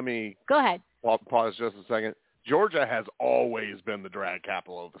 Let me go ahead. Pause just a second. Georgia has always been the drag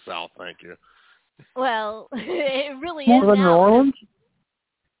capital of the South. Thank you. Well, it really more is than now. New Orleans?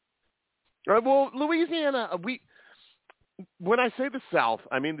 Well, Louisiana, when I say the South,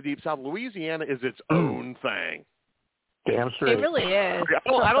 I mean the Deep South. Louisiana is its own thing. Damn straight. It really is.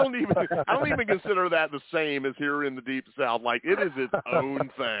 I don't even consider that the same as here in the Deep South. Like, it is its own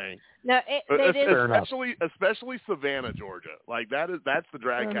thing. No, it is. Especially Savannah, Georgia. Like, that's the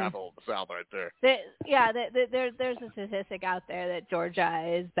drag capital of the South right there. There's a statistic out there that Georgia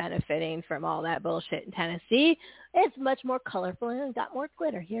is benefiting from all that bullshit in Tennessee. It's much more colorful and got more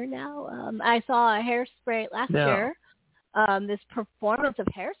glitter here now. I saw a Hairspray last year. This performance of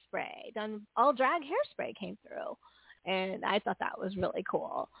Hairspray, done all drag Hairspray came through. And I thought that was really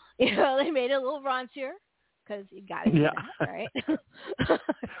cool. You know, they made it a little raunchier because you got to do that, right?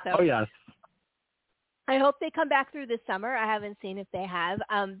 Oh, yes. I hope they come back through this summer. I haven't seen if they have.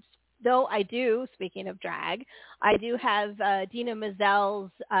 Though I do, speaking of drag, I do have Dina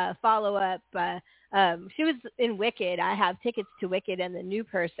Menzel's follow-up. She was in Wicked. I have tickets to Wicked and the new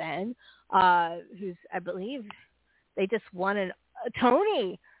person, who's, I believe, they just won a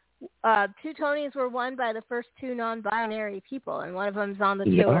Tony. 2 Tonys were won by the first 2 non-binary people, and one of them's on the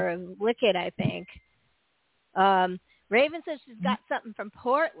tour of Wicked, I think. Raven says she's got something from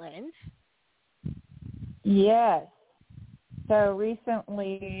Portland. Yes. So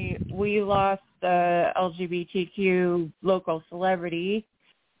recently we lost the LGBTQ local celebrity,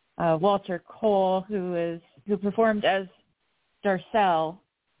 Walter Cole, who performed as Darcelle,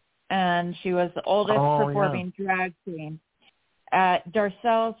 and she was the oldest performing drag queen. At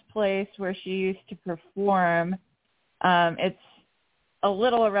Darcelle's place where she used to perform, it's a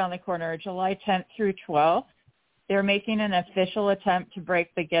little around the corner, July 10th through 12th. They're making an official attempt to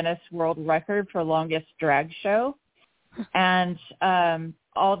break the Guinness World Record for longest drag show. And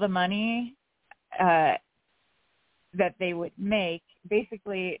all the money that they would make,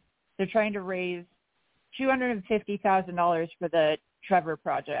 basically they're trying to raise $250,000 for the Trevor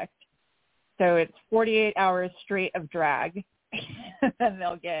Project. So it's 48 hours straight of drag. And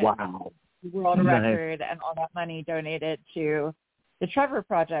they'll get the world record and all that money donated to the Trevor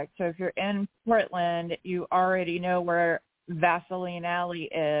Project. So if you're in Portland, you already know where Vaseline Alley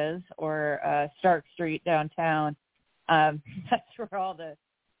is, or Stark Street downtown. That's where all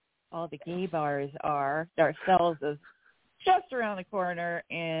the gay bars are. Darcelle's is just around the corner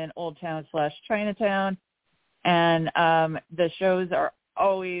in Old Town / Chinatown, and the shows are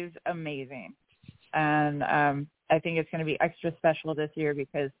always amazing. And I think it's going to be extra special this year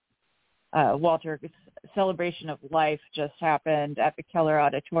because Walter's celebration of life just happened at the Keller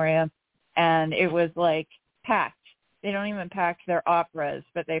Auditorium, and it was like packed. They don't even pack their operas,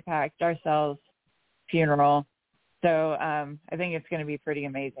 but they packed Darcelle's funeral. So I think it's going to be pretty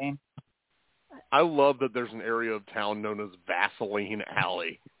amazing. I love that there's an area of town known as Vaseline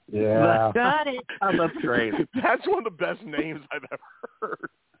Alley. Yeah. Got it. Oh, that's great. That's one of the best names I've ever heard.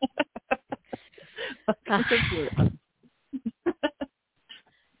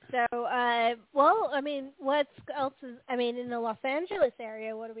 So, well, I mean, what else is, I mean, in the Los Angeles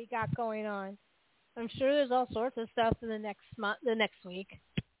area, what do we got going on? I'm sure there's all sorts of stuff in the next week.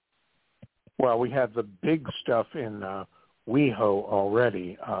 Well, we have the big stuff in WeHo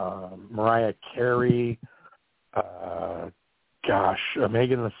already. Mariah Carey,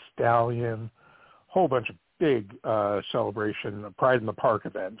 Megan Thee Stallion, whole bunch of big celebration, Pride in the Park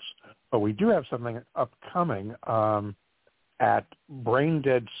events. But we do have something upcoming at Brain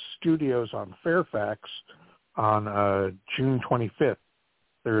Dead Studios on Fairfax on June 25th.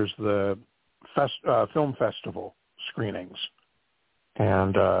 There's the film festival screenings.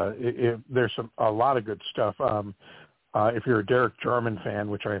 And there's a lot of good stuff. If you're a Derek Jarman fan,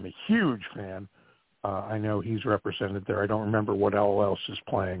 which I am a huge fan, I know he's represented there. I don't remember what else is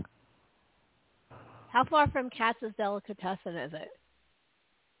playing. How far from Katz's Delicatessen is it?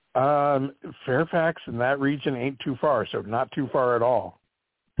 Fairfax and that region ain't too far, so not too far at all.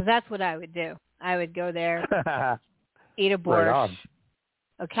 That's what I would do. I would go there, eat a borscht,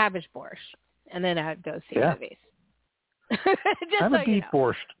 a cabbage borscht, and then I'd go see movies. I'm a beef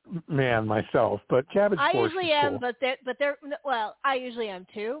borscht man myself, but cabbage borscht I usually am, cool. but they're well, I usually am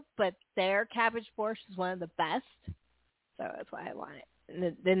too, but their cabbage borscht is one of the best, so that's why I want it.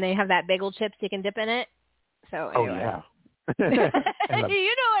 And then they have that bagel chips you can dip in it. So anyway. Oh yeah. You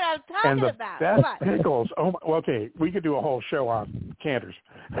know what I'm talking about. And the best pickles. Oh, okay. We could do a whole show on Candors.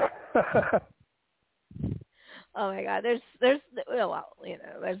 Oh my God,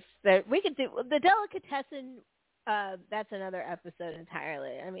 we could do the delicatessen. That's another episode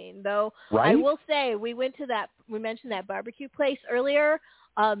entirely. I mean, though, right? I will say we mentioned that barbecue place earlier.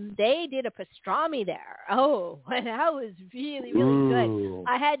 They did a pastrami there. Oh, and that was really, really good.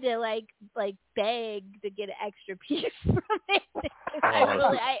 I had to like beg to get an extra piece from it.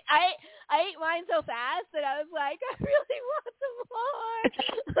 I ate mine so fast that I was like, I really want some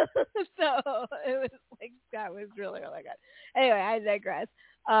more. So it was like, that was really, really good. Anyway, I digress.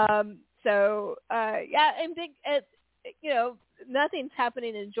 And big, nothing's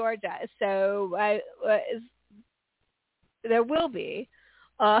happening in Georgia, so there will be.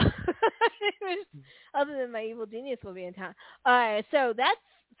 Other than my evil genius will be in town. So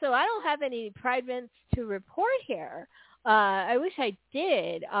I don't have any Pride events to report here. I wish I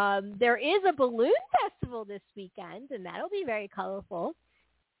did. There is a balloon festival this weekend, and that'll be very colorful.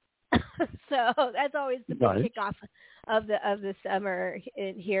 So that's always the big kickoff of the summer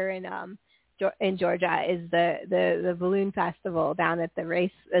here in Georgia is the balloon festival down at the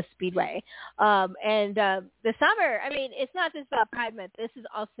Speedway. And the summer, I mean, it's not just about Pride Month. This is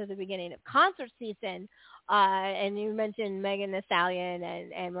also the beginning of concert season. And you mentioned Megan Thee Stallion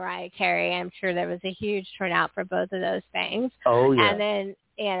and Mariah Carey. I'm sure there was a huge turnout for both of those things. Oh, yeah. And then,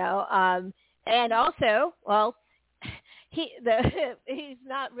 and also, well, he's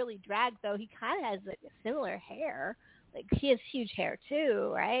not really drag, though. He kind of has like similar hair. Like, he has huge hair,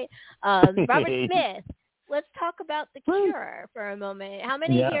 too, right? Robert Smith, let's talk about The Cure for a moment. How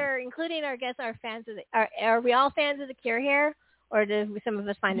many here, including our guests, are fans of are we all fans of The Cure here? Or do some of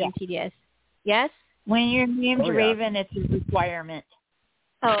us find them tedious? Yes? When your name's Raven, it's a requirement.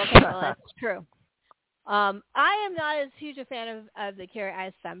 Oh, okay, well, that's true. I am not as huge a fan of The Cure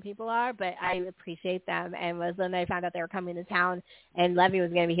as some people are, but I appreciate them. And when I found out they were coming to town and Levy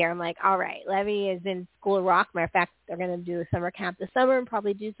was going to be here, I'm like, all right, Levy is in School of Rock. Matter of fact, they're going to do a summer camp this summer and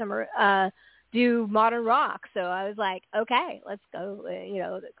probably do modern rock. So I was like, okay, let's go.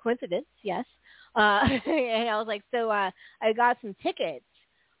 The coincidence, yes. And I was like, so I got some tickets.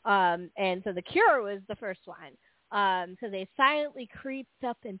 And so The Cure was the first one. So they silently creeped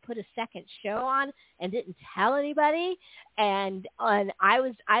up and put a second show on and didn't tell anybody. And I'm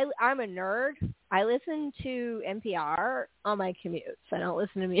a nerd. I listen to NPR on my commute, so I don't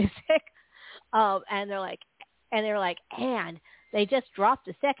listen to music. And they were like, and they just dropped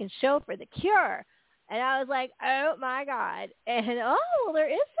a second show for The Cure. And I was like, oh my God. And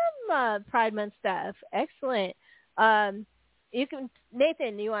there is some Pride Month stuff. Excellent.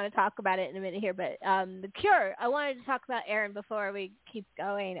 Nathan, you want to talk about it in a minute here, but The Cure, I wanted to talk about Aaron before we keep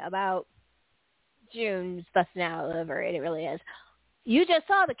going about June's busting out over it. It really is. You just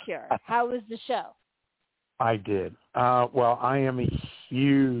saw The Cure. How was the show? I did. Well, I am a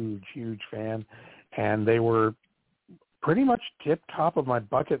huge, huge fan, and they were pretty much tip-top of my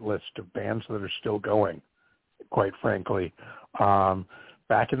bucket list of bands that are still going, quite frankly.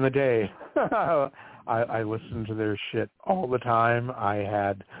 Back in the day, I listened to their shit all the time. I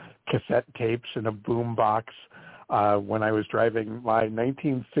had cassette tapes in a boombox when I was driving my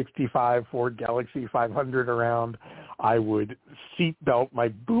 1965 Ford Galaxie 500 around. I would seatbelt my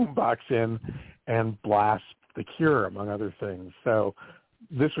boombox in and blast The Cure, among other things. So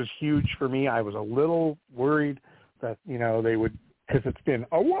this was huge for me. I was a little worried that, they would, because it's been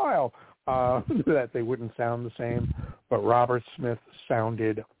a while, that they wouldn't sound the same. But Robert Smith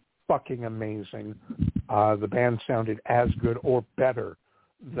sounded fucking amazing. The band sounded as good or better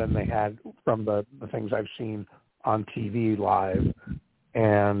than they had from the things I've seen on TV live.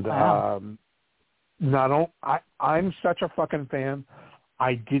 And I'm such a fucking fan.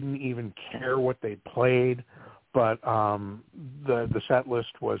 I didn't even care what they played, but the set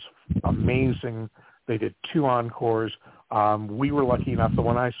list was amazing. They did 2 encores. We were lucky enough, the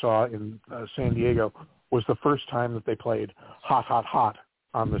one I saw in San Diego was the first time that they played Hot, Hot, Hot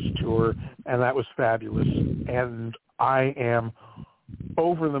on this tour, and that was fabulous. And I am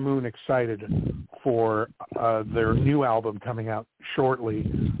over the moon excited for their new album coming out shortly,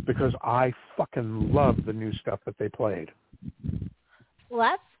 because I fucking love the new stuff that they played. Well,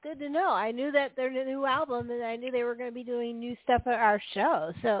 that's good to know. I knew that their new album, and I knew they were going to be doing new stuff at our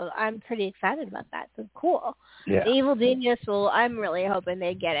show, so I'm pretty excited about that. So cool. Yeah. The Evil Genius, I'm really hoping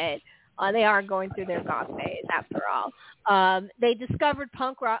they get it. They are going through their goth phase, after all. They discovered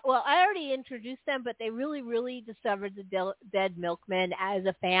punk rock. Well, I already introduced them, but they really, really discovered the Dead Milkmen as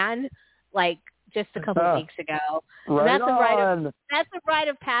a fan, like just a couple of weeks ago. Right that's a rite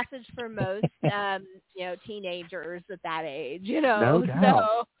of passage for most, teenagers at that age. No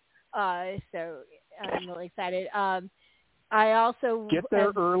doubt. So I'm really excited. I also get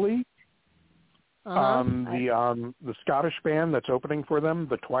there early. The Scottish band that's opening for them,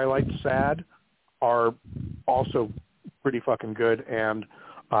 the Twilight Sad, are also pretty fucking good, and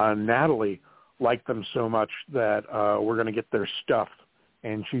Natalie liked them so much that we're going to get their stuff,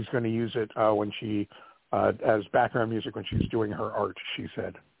 and she's going to use it when she as background music when she's doing her art, she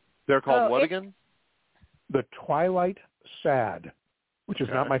said. They're called what again? The Twilight Sad, which is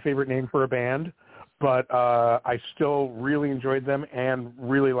not my favorite name for a band, but I still really enjoyed them and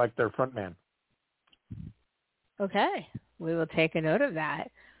really liked their frontman. Okay. We will take a note of that.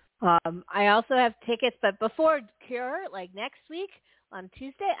 I also have tickets, but before Cure, like next week on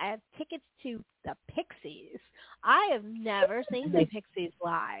Tuesday, I have tickets to the Pixies. I have never seen the Pixies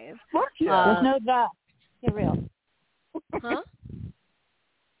live. There's no the. Get real. Huh?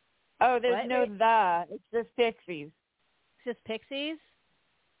 Oh, there's no the. It's just Pixies. It's just Pixies?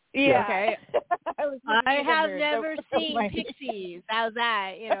 Yeah. Okay. I have never seen Pixies. How's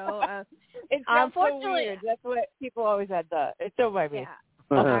that? You know, it's unfortunately so weird. That's what people always had. It's so by me.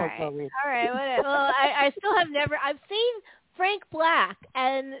 Yeah. All right. Whatever. Well, I still have never. I've seen Frank Black,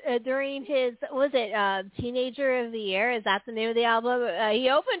 and during his Teenager of the Year, is that the name of the album? He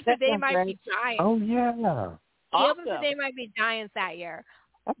opened for They Might Be Giants. Oh yeah. He opened for They Might Be Giants that year.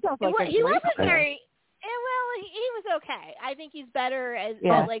 That sounds like he wasn't very. Well, he was okay. I think he's better as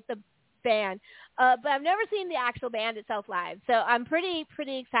like the band, but I've never seen the actual band itself live. So I'm pretty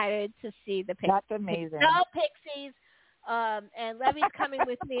excited to see the Pixies. That's amazing. No Pixies, and Levy's coming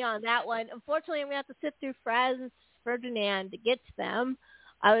with me on that one. Unfortunately, I'm gonna have to sit through Franz Ferdinand to get to them.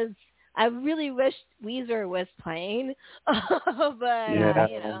 I really wished Weezer was playing, but you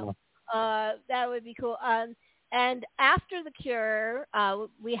know, that would be cool. And after the Cure,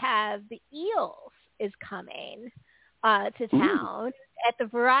 we have the Eels is coming to town at the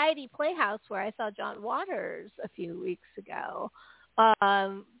Variety Playhouse, where I saw John Waters a few weeks ago.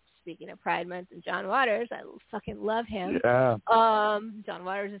 Speaking of Pride Month and John Waters, I fucking love him. Yeah. John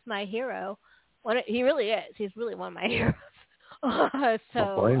Waters is my hero. He really is. He's really one of my heroes.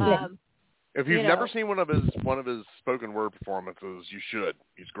 If you've never seen one of his spoken word performances, you should.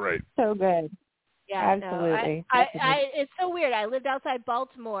 He's great. So good. Yeah, absolutely. No, it's so weird. I lived outside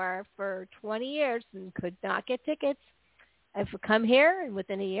Baltimore for 20 years and could not get tickets. I've come here, and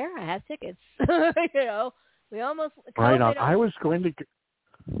within a year, I have tickets. You know, we almost. Right on. I was going to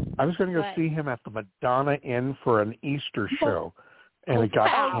go see him at the Madonna Inn for an Easter show, and it got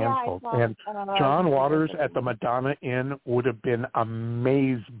canceled. And John Waters at the Madonna Inn would have been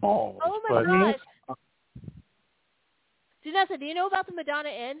amazeballs. Oh my gosh! Janessa, do you know about the Madonna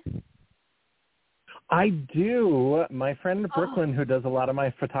Inn? I do. My friend Brooklyn, who does a lot of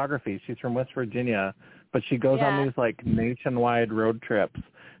my photography, she's from West Virginia, but she goes on these like nationwide road trips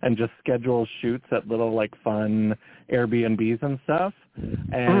and just schedules shoots at little like fun Airbnbs and stuff.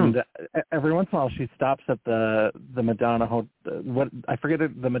 And every once in a while, she stops at the Madonna I forget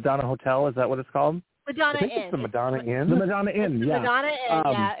the Madonna Hotel. Is that what it's called? Madonna Inn. It's the Madonna Inn. The Madonna Inn. The yeah. Madonna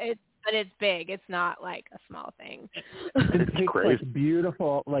Inn. But it's big. It's not like a small thing. It's crazy. Like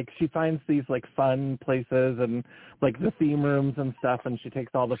beautiful. Like she finds these like fun places and like the theme rooms and stuff, and she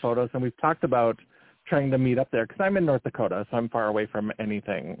takes all the photos. And we've talked about trying to meet up there because I'm in North Dakota, so I'm far away from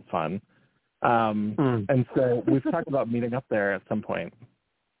anything fun. And so we've talked about meeting up there at some point.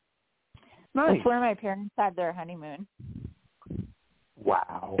 Nice. That's where my parents had their honeymoon.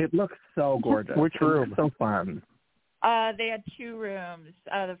 Wow. It looks so gorgeous. Which room? So fun. They had 2 rooms.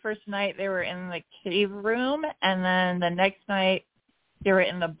 The first night they were in the cave room, and then the next night they were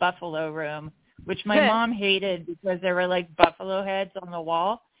in the buffalo room, which my mom hated because there were like buffalo heads on the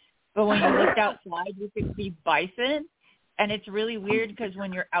wall. But when you looked outside, you could see bison. And it's really weird because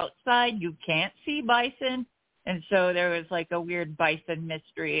when you're outside, you can't see bison. And so there was like a weird bison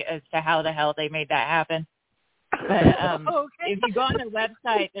mystery as to how the hell they made that happen. But if you go on their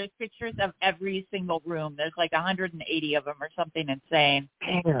website, there's pictures of every single room. There's like 180 of them or something insane.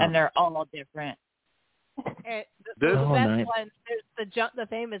 Damn. And they're all different. The best one, there's the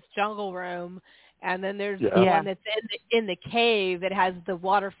famous jungle room, and then there's the one that's in the cave that has the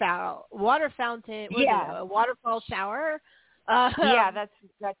water fountain, a waterfall shower. That's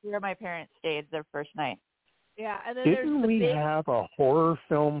where my parents stayed their first night. Yeah, and then didn't we have a horror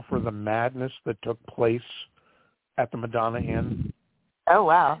film for the madness that took place at the Madonna Inn? Oh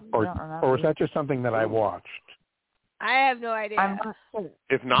wow! Or was that just something that I watched? I have no idea.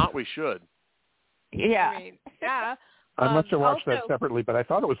 If not, we should. Yeah. I must have watched that separately, but I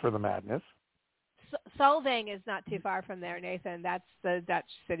thought it was for the madness. Solvang is not too far from there, Nathan. That's the Dutch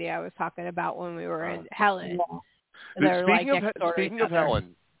city I was talking about when we were in Helen. Speaking of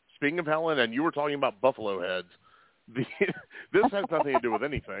Helen, and you were talking about buffalo heads, This has nothing to do with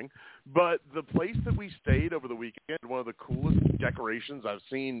anything, but the place that we stayed over the weekend, one of the coolest decorations I've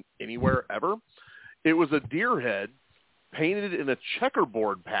seen anywhere ever. It was a deer head painted in a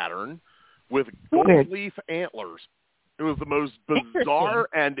checkerboard pattern with gold leaf antlers. It was the most bizarre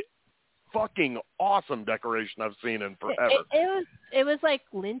and fucking awesome decoration I've seen in forever. It was like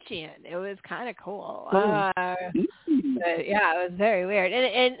Lynchian. It was kind of cool. But yeah, it was very weird.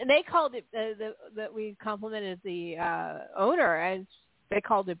 And they called it that we complimented the owner, and they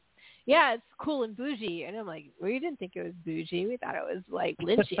called it, yeah, it's cool and bougie. And I'm like, we didn't think it was bougie. We thought it was like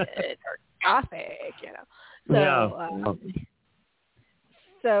Lynchian or Gothic, you know. So, yeah.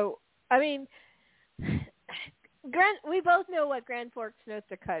 So I mean, we both know what Grand Forks, North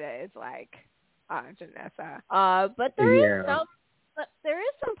Dakota is like, Janessa. But there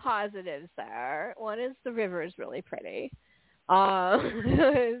is some positives there. One is the river is really pretty.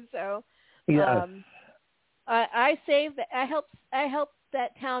 So yes. I helped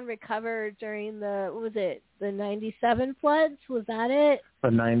that town recover during the 97 floods? Was that it?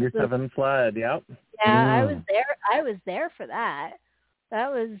 The 97 flood, yep. Yeah, I was there for that.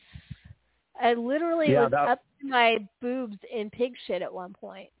 I literally was up to my boobs in pig shit at one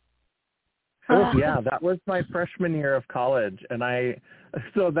point. Yeah, that was my freshman year of college, and I'm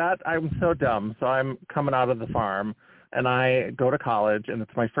so dumb. So I'm coming out of the farm, and I go to college, and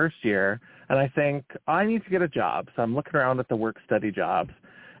it's my first year, and I think, I need to get a job. So I'm looking around at the work-study jobs,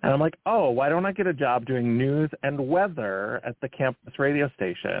 and I'm like, why don't I get a job doing news and weather at the campus radio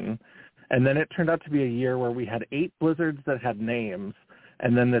station? And then it turned out to be a year where we had 8 blizzards that had names,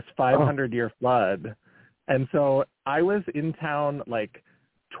 and then this 500-year flood. And so I was in town like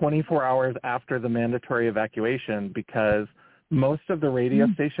 24 hours after the mandatory evacuation because most of the radio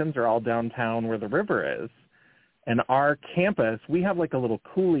stations are all downtown where the river is. And our campus, we have like a little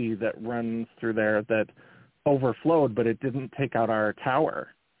coulee that runs through there that overflowed, but it didn't take out our tower.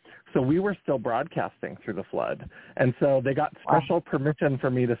 So we were still broadcasting through the flood. And so they got special permission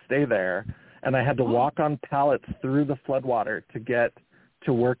for me to stay there. And I had to walk on pallets through the floodwater to get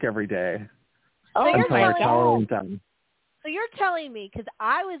to work every day until our tower went down. So you're telling me, because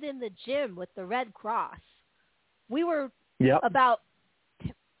I was in the gym with the Red Cross, we were about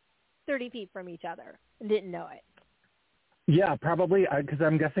 30 feet from each other and didn't know it. Yeah, probably, because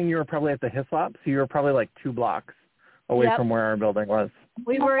I'm guessing you were probably at the Hislop, so you were probably like 2 blocks away from where our building was.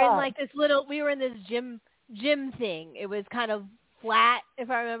 We were in like we were in this gym thing. It was kind of flat, if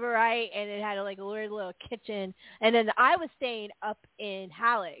I remember right, and it had like a weird little kitchen. And then I was staying up in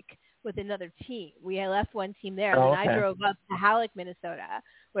Halleck with another team. We had left one team there, and I drove up to Halleck, Minnesota,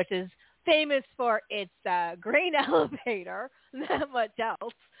 which is famous for its grain elevator, not much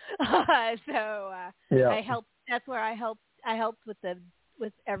else. I helped. That's where I helped with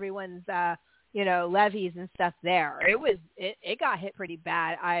everyone's levies and stuff there. It got hit pretty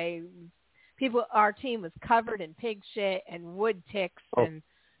bad. Our team was covered in pig shit and wood ticks, and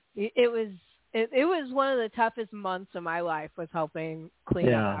it was one of the toughest months of my life, was helping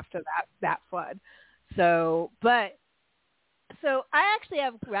clean up after that flood. So I actually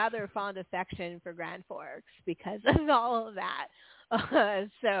have rather fond affection for Grand Forks because of all of that.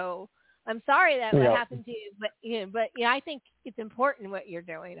 So I'm sorry that what happened to you, but I think it's important what you're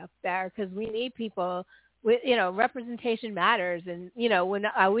doing up there, because we need people. Representation matters. And, when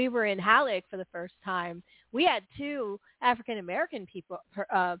we were in Halleck for the first time, we had 2 African-American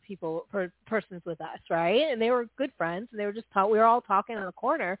persons with us, right? And they were good friends, and they were we were all talking on the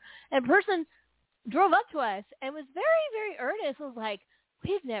corner, and a person drove up to us and was very, very earnest. Was like,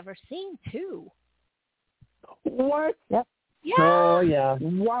 we've never seen 2. What? Yep. Yeah. Oh, yeah.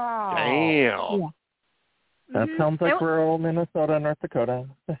 Wow. Damn. Yeah. That sounds like rural Minnesota, North Dakota.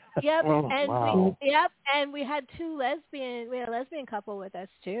 Yep, wow. And we had 2 lesbian. We had a lesbian couple with us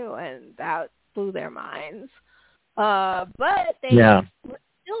too, and that blew their minds. But they were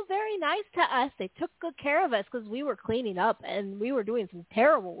still very nice to us. They took good care of us because we were cleaning up and we were doing some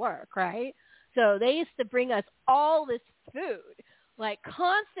terrible work, right? So they used to bring us all this food, like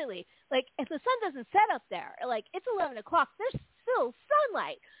constantly. Like if the sun doesn't set up there, like it's 11 o'clock, there's still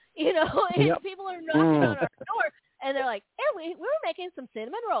sunlight. And people are knocking on our door, and they're like, "Hey, we were making some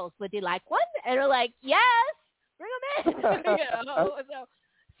cinnamon rolls. Would you like one?" And we're like, "Yes, bring them in."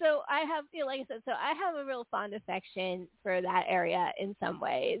 So I have, like I said, I have a real fond affection for that area in some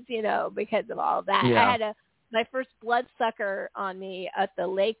ways, because of all of that. Yeah. I had my first bloodsucker on me at the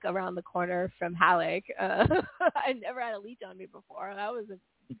lake around the corner from Halleck. I never had a leech on me before. That was an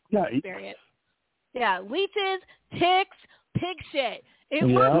experience. Yeah, leeches, ticks, pig shit. It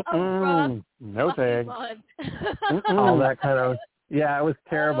was a rough no thanks. month. All that kind of Yeah, it was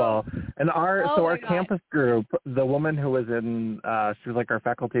terrible. And our God. campus group, the woman who was in, she was like our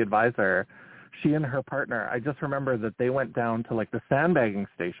faculty advisor, she and her partner, I just remember that they went down to like the sandbagging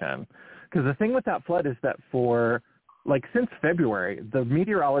station. Because the thing with that flood is that for like since February, the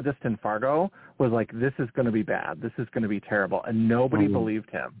meteorologist in Fargo was like, this is going to be bad. This is going to be terrible. And nobody believed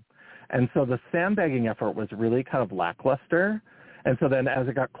him. And so the sandbagging effort was really kind of lackluster. And so then as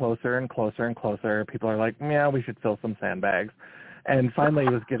it got closer and closer and closer, people are like, yeah, we should fill some sandbags. And finally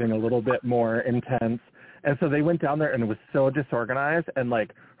it was getting a little bit more intense. And so they went down there and it was so disorganized. And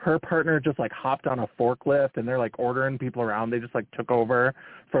like her partner just like hopped on a forklift and they're like ordering people around. They just like took over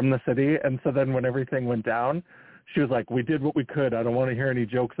from the city. And so then when everything went down, she was like, we did what we could. I don't want to hear any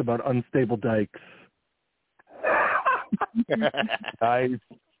jokes about unstable dikes. Nice.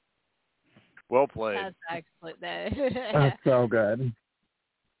 Well played. That's excellent. That's so good.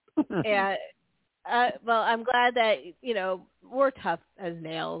 Yeah. Well, I'm glad that, we're tough as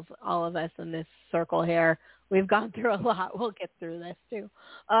nails, all of us in this circle here. We've gone through a lot. We'll get through this too.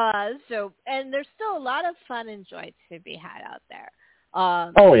 And there's still a lot of fun and joy to be had out there.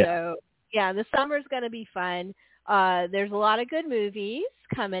 So, yeah, the summer's going to be fun. There's a lot of good movies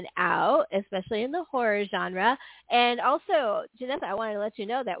coming out, especially in the horror genre. And also, Janessa, I wanted to let you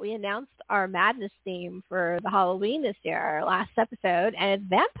know that we announced our Madness theme for the Halloween this year, our last episode, and it's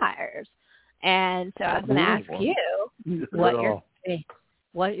vampires. And so I was going to ask you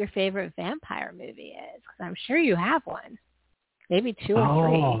what your favorite vampire movie is, because I'm sure you have one, maybe two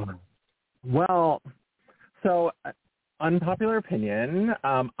or three. Well, so unpopular opinion,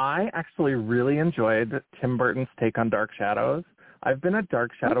 I actually really enjoyed Tim Burton's take on Dark Shadows. I've been a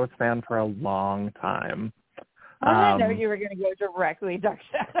Dark Shadows fan for a long time. I know you were going to go directly Dark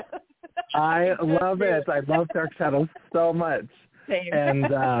Shadows. I love it. I love Dark Shadows so much. Same.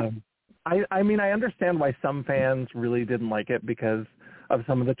 And I mean, I understand why some fans really didn't like it because of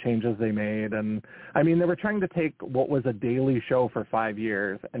some of the changes they made. And I mean, they were trying to take what was a daily show for 5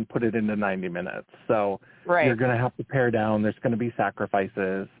 years and put it into 90 minutes. So you're going to have to pare down. There's going to be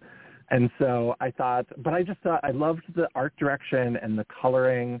sacrifices. And so I thought, but I just thought I loved the art direction and the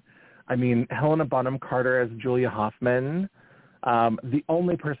coloring. I mean, Helena Bonham Carter as Julia Hoffman. The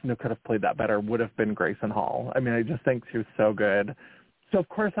only person who could have played that better would have been Grayson Hall. I mean, I just think she was so good. So, of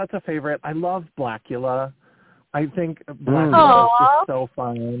course, that's a favorite. I love Blackula. I think Blackula is just so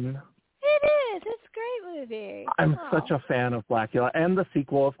fun. It is. It's a great movie. I'm such a fan of Blackula. And the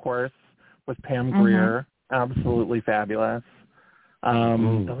sequel, of course, with Pam Grier. Absolutely fabulous.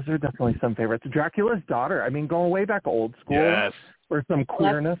 Those are definitely some favorites. Dracula's Daughter. I mean, going way back old school for some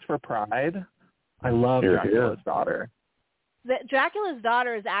queerness for pride. I love Dracula's Daughter. Dracula's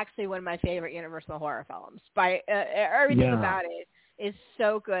Daughter is actually one of my favorite Universal horror films. By everything about it is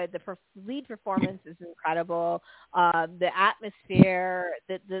so good. The lead performance is incredible. The atmosphere,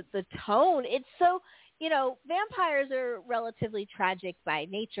 the tone. It's so, vampires are relatively tragic by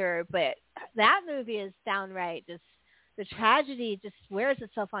nature, but that movie is downright just, the tragedy just wears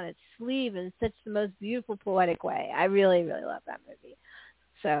itself on its sleeve in such the most beautiful, poetic way. I really, really love that movie.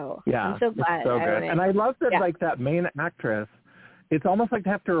 So I'm so glad. It's so good. And I love that, like, that main actress, it's almost like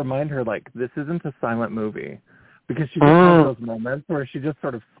they have to remind her, like, this isn't a silent movie. Because she just has those moments where she just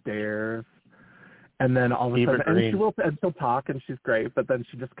sort of stares, and then all of a sudden, and she'll talk, and she's great, but then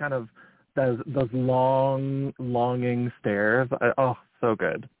she just kind of does those long, longing stares. So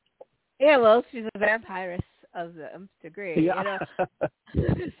good. Yeah, well, she's a vampiress of the nth degree. Yeah.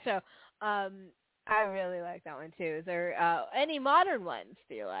 So, I really like that one too. Is there any modern ones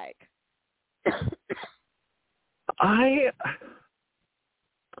do you like?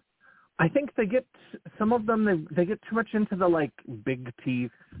 I think they get, some of them, they get too much into the, like, big teeth,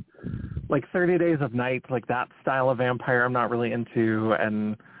 like 30 Days of Night, like that style of vampire I'm not really into,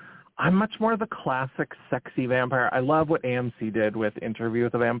 and I'm much more the classic sexy vampire. I love what AMC did with Interview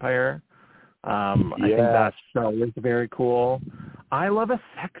with a Vampire. I think that show was very cool. I love a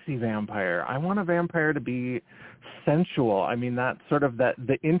sexy vampire. I want a vampire to be sensual. I mean, that sort of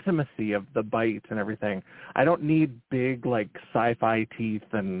the intimacy of the bite and everything. I don't need big, like, sci-fi teeth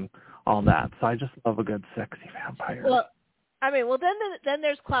and all that. So I just love a good sexy vampire. Well, then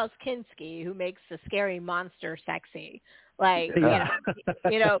there's Klaus Kinski, who makes a scary monster sexy. Like, I've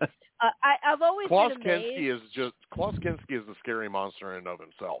always Klaus been amazed. Klaus Kinski is the scary monster in and of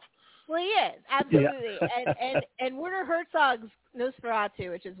himself. Well, he is, absolutely. And Werner Herzog's Nosferatu,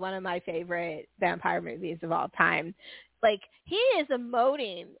 which is one of my favorite vampire movies of all time, like, he is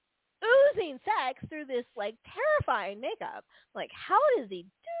emoting, oozing sex through this, like, terrifying makeup. Like, how does he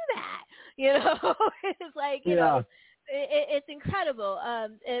do that? It's like, it's incredible.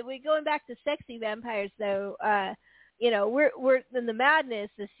 We going back to sexy vampires, though. we're in the madness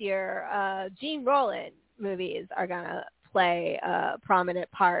this year. Gene Roland movies are gonna play a prominent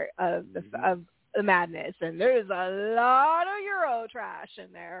part of the madness, and there's a lot of Euro trash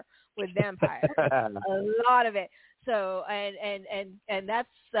in there with vampires, a lot of it. So and that's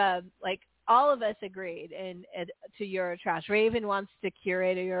like all of us agreed to Eurotrash. Raven wants to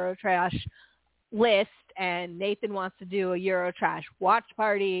curate a Eurotrash list, and Nathan wants to do a Eurotrash watch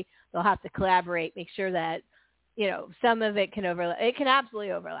party. They'll have to collaborate, make sure that some of it can overlap. It can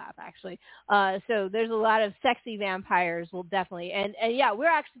absolutely overlap, actually. So there's a lot of sexy vampires. Will definitely and yeah,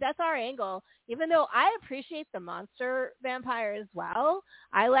 that's our angle. Even though I appreciate the monster vampire as well,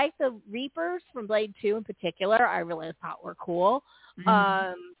 I like the Reapers from Blade 2 in particular. I really thought were cool.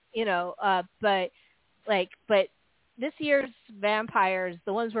 But this year's vampires,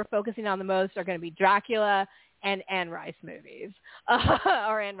 the ones we're focusing on the most, are going to be Dracula and Anne Rice movies,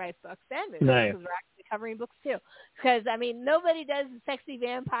 or Anne Rice books and movies. Nice. Because we're actually covering books too. Because nobody does a sexy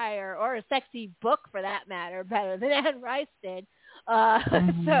vampire or a sexy book for that matter better than Anne Rice did.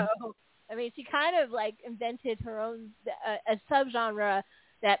 So she kind of invented her own a subgenre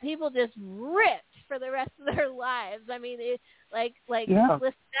that people just ripped for the rest of their lives. That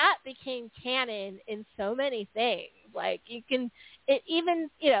became canon in so many things. Even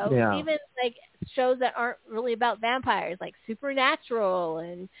shows that aren't really about vampires, like Supernatural,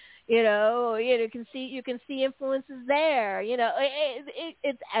 and you can see influences there.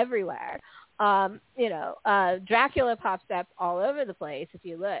 It's everywhere. Dracula pops up all over the place if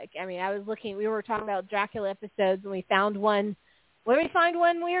you look. I was looking. We were talking about Dracula episodes, and we found one. Where did we find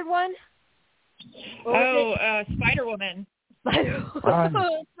one weird one? Spider Woman. Spider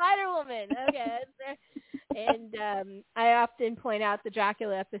Woman. Okay. And I often point out the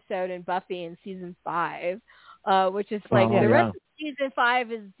Dracula episode in Buffy in season 5, which is the rest of season 5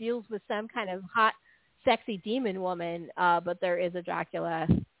 deals with some kind of hot, sexy demon woman, but there is a Dracula.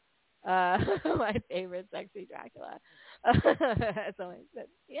 My favorite sexy Dracula.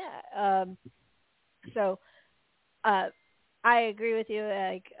 So I agree with you.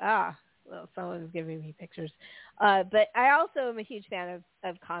 Someone's giving me pictures. But I also am a huge fan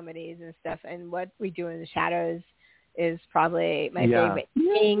of comedies and stuff, and What We Do in the Shadows is probably my favorite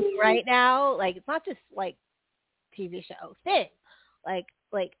thing right now. It's not just TV show thing. I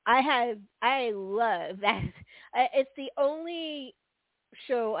love that. It's the only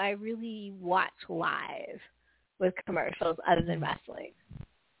show I really watch live with commercials other than wrestling.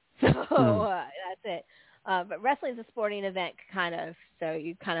 So that's it. But wrestling is a sporting event, so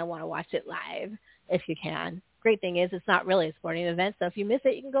you kind of want to watch it live if you can. Great thing is it's not really a sporting event, so if you miss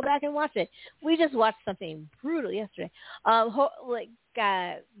it, you can go back and watch it. We just watched something brutal yesterday.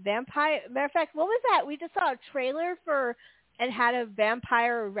 Vampire. Matter of fact, what was that? We just saw a trailer and had a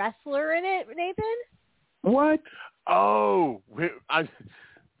vampire wrestler in it, Nathan? What? Oh,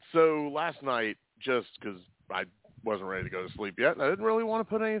 so last night, just because I wasn't ready to go to sleep yet, and I didn't really want to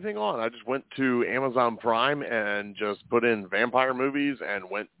put anything on. I just went to Amazon Prime and just put in vampire movies and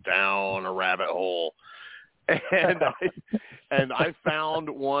went down a rabbit hole. And I found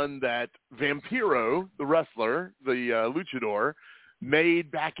one that Vampiro, the wrestler, the luchador,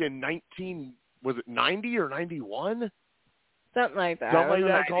 made back in 90 or 91? Something like that. Something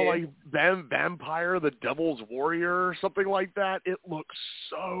like that, called Vampire, the Devil's Warrior, or something like that. It looks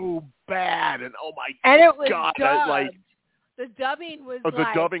so bad, and oh my god! Dubbed. The dubbing was. The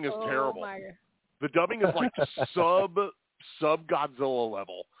dubbing is terrible. The dubbing is sub Godzilla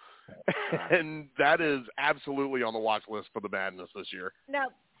level, and that is absolutely on the watch list for the madness this year. Now,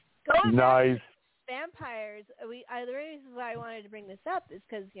 going nice. Vampires. The reason why I wanted to bring this up is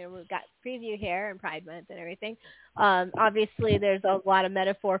because we've got preview here and Pride Month and everything. Obviously, there's a lot of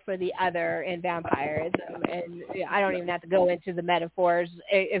metaphor for the other in vampires, and I don't even have to go into the metaphors.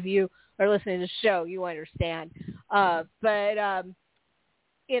 If you are listening to the show, you understand. But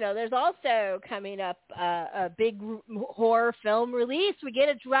there's also coming up a big horror film release. We get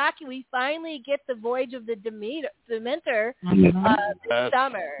a Dracula. We finally get the Voyage of the Demeter this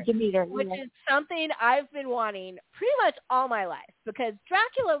summer, which is something I've been wanting pretty much all my life, because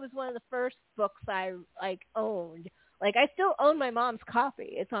Dracula was one of the first books I owned. I still own my mom's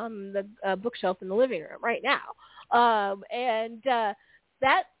copy. It's on the bookshelf in the living room right now. And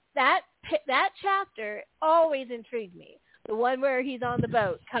that chapter always intrigued me. The one where he's on the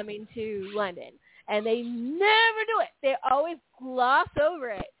boat coming to London. And they never do it. They always gloss over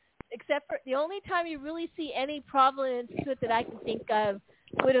it. Except for the only time you really see any provenance to it that I can think of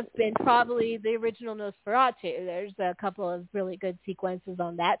would have been probably the original Nosferatu. There's a couple of really good sequences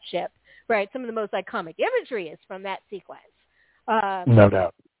on that ship. Right, some of the most iconic imagery is from that sequence. No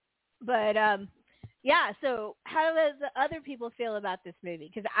doubt. But Yeah, so how does the other people feel about this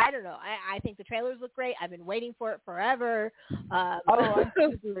movie? Because I don't know. I think the trailers look great. I've been waiting for it forever. I'm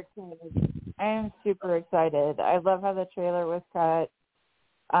super excited. I am super excited. I love how the trailer was cut.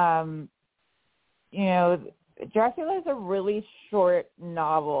 Dracula is a really short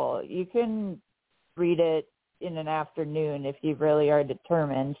novel. You can read it in an afternoon if you really are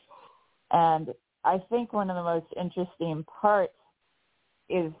determined. And I think one of the most interesting parts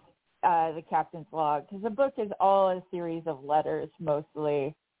is the captain's log, because the book is all a series of letters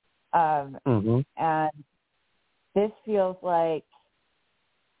mostly. And this feels like,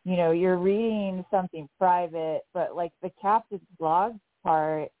 you're reading something private, but like the captain's log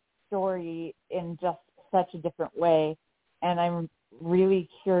story in just such a different way. And I'm really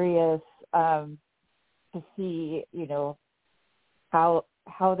curious to see, how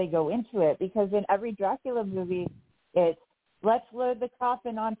they go into it, because in every Dracula movie, it's let's load the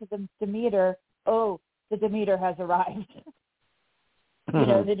coffin onto the Demeter. Oh, the Demeter has arrived.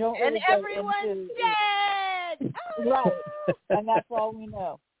 They don't really and everyone's dead. Right, and that's all we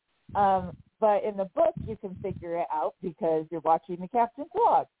know. But in the book, you can figure it out because you're watching the captain's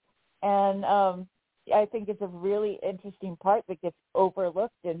log. And I think it's a really interesting part that gets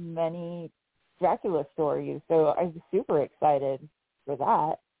overlooked in many Dracula stories. So I'm super excited for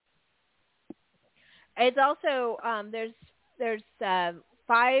that. It's also there's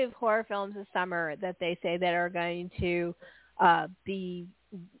 5 horror films this summer that they say that are going to be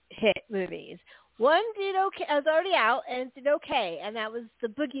hit movies. One did okay, it was already out and did okay, and that was The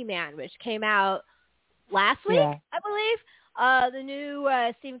Boogeyman, which came out last week, I believe. The new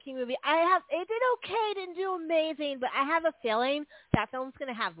Stephen King movie. It did okay, didn't do amazing, but I have a feeling that film's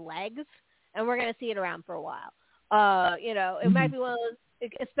going to have legs, and we're going to see it around for a while. It might be one of those,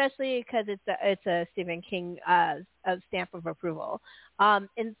 especially because it's a Stephen King stamp of approval. And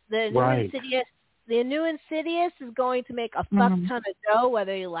the new Insidious. The new Insidious is going to make a fuck ton of dough,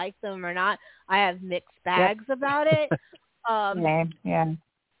 whether you like them or not. I have mixed bags about it.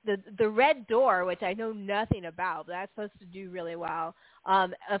 The Red Door, which I know nothing about, but that's supposed to do really well.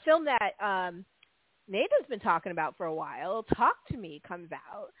 A film that Nathan's been talking about for a while, Talk to Me, comes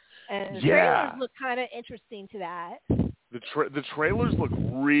out, and the trailers look kind of interesting to that. The trailers look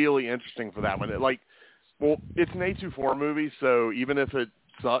really interesting for that one. It's an A24 movie, so even if it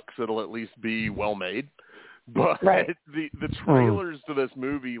sucks, it'll at least be well made. But the trailers to this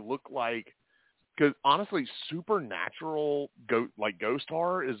movie look like, because honestly, supernatural ghost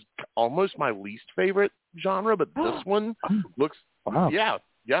horror is almost my least favorite genre, but this one looks I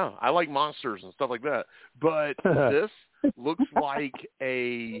like monsters and stuff like that. But this looks like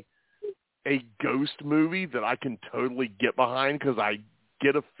a ghost movie that I can totally get behind, because I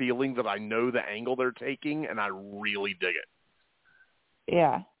get a feeling that I know the angle they're taking, and I really dig it.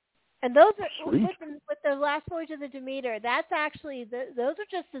 Yeah. And those are with the Last Voyage of the Demeter. That's actually those are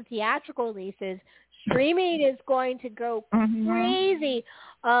just the theatrical releases. Streaming is going to go crazy.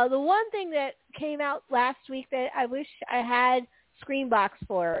 The one thing that came out last week that I wish I had Screenbox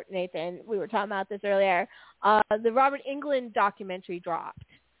for, Nathan, we were talking about this earlier. The Robert Englund documentary dropped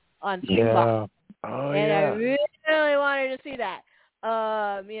on Screenbox. And I really wanted to see that. So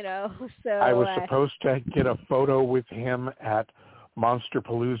I was supposed to get a photo with him at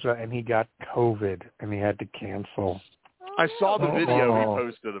Monsterpalooza, and he got COVID, and he had to cancel. I saw the video he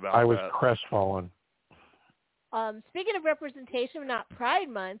posted about that. I was crestfallen. Speaking of representation, not Pride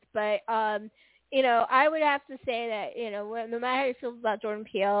Month, but I would have to say that no matter how you feel about Jordan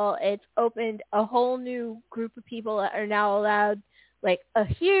Peele, it's opened a whole new group of people that are now allowed a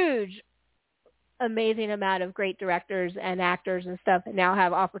huge, amazing amount of great directors and actors and stuff that now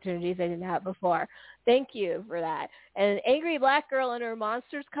have opportunities they didn't have before. Thank you for that. And Angry Black Girl and Her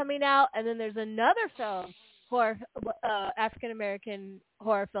Monsters coming out, and then there's another film, African American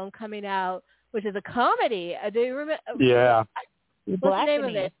horror film coming out, which is a comedy. Do you remember? Yeah. What's the name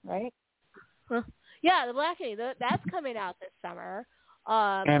of it? Right? Huh? Yeah, The Blackening. That's coming out this summer.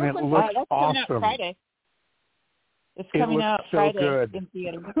 And it looks awesome. Coming out Friday. It's coming out Friday in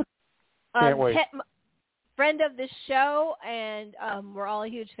theater. Can't wait. Friend of the show, and we're all a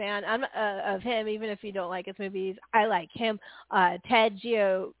huge fan of him, even if you don't like his movies. I like him. Ted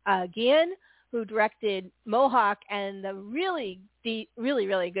Geoghegan, who directed Mohawk and the really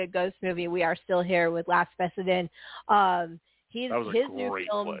good ghost movie We Are Still Here with Lars Fessenden. His new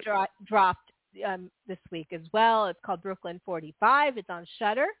film dropped this week as well. It's called Brooklyn 45. It's on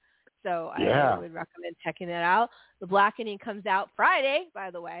Shudder. So I would recommend checking it out. The Blackening comes out Friday,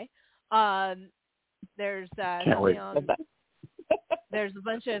 by the way. There's there's a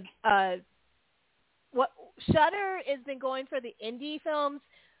bunch of Shudder has been going for the indie films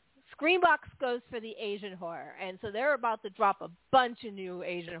Screambox goes for the Asian horror, and so they're about to drop a bunch of new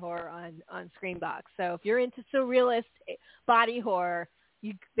Asian horror on Screambox. So if you're into surrealist body horror,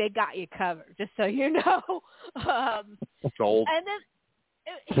 they got you covered, just so you know. Sold. And then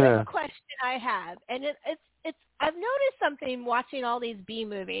here's a question I have, and it's I've noticed something watching all these B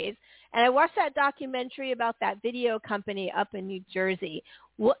movies, and I watched that documentary about that video company up in New Jersey,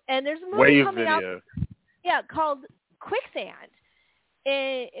 and there's a movie coming out, called Quicksand.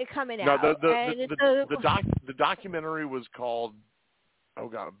 It coming out. No, the documentary was called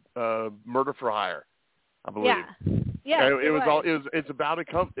Murder for Hire, I believe. Yeah. It's about a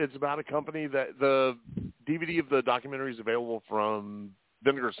company that the DVD of the documentary is available from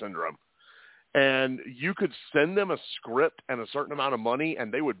Vinegar Syndrome, and you could send them a script and a certain amount of money,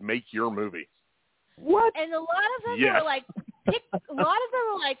 and they would make your movie. What? And a lot of them were like, it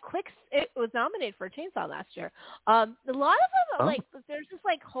was nominated for a Chainsaw last year. A lot of them are like, there's this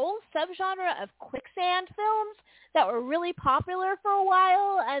like whole subgenre of quicksand films that were really popular for a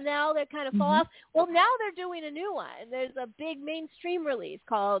while, and now they're kind of fall off. Well, now they're doing a new one. There's a big mainstream release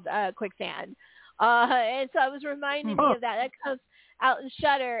called Quicksand, and so I was reminding me of that. That comes out in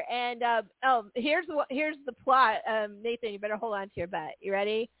Shudder, and here's the plot. Nathan, you better hold on to your butt. You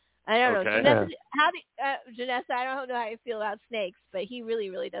ready? I don't know. Janessa, I don't know how you feel about snakes, but he really,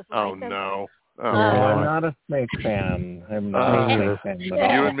 really doesn't like them. No. I'm not a snake fan. I'm not a snake fan. You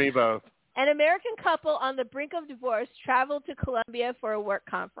and me both. An American couple on the brink of divorce traveled to Colombia for a work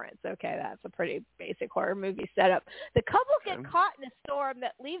conference. Okay, that's a pretty basic horror movie setup. The couple get caught in a storm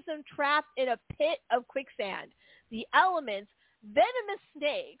that leaves them trapped in a pit of quicksand. The elements, venomous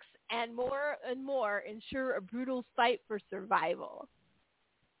snakes, and more ensure a brutal fight for survival.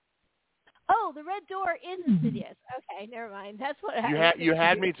 Oh, the red door is insidious. Okay, never mind. That's what you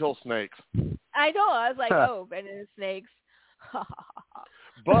had me till snakes. I know. I was like, venomous snakes.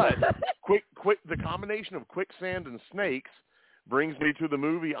 But the combination of quicksand and snakes brings me to the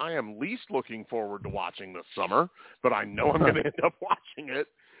movie I am least looking forward to watching this summer, but I know I'm going to end up watching it,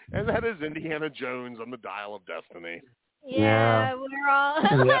 and that is Indiana Jones on the Dial of Destiny. Yeah. We're all.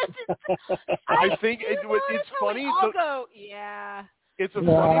 I think it's funny. It's a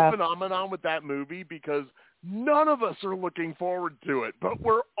funny phenomenon with that movie because none of us are looking forward to it, but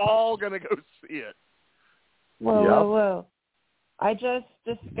we're all going to go see it. Whoa. I just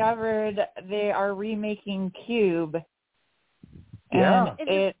discovered they are remaking Cube. Yeah.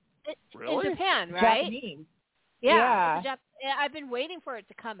 It's in Japan, right? Japanese. Yeah. I've been waiting for it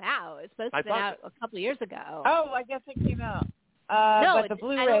to come out. It's supposed to be out a couple of years ago. Oh, I guess it came out. No, but the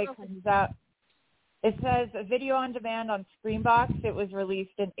Blu-ray comes out. It says a video on demand on Screambox. It was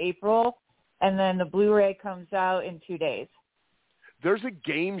released in April, and then the Blu-ray comes out in 2 days. There's a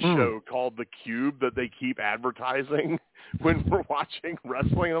game show called The Cube that they keep advertising when we're watching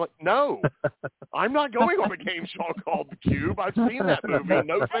wrestling. I'm like, no, I'm not going on a game show called The Cube. I've seen that movie.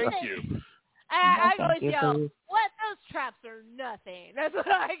 No, thank you. I always yell, what? Those traps are nothing. That's what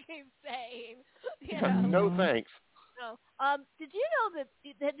I keep saying. You know? No, thanks. No. Did you know that?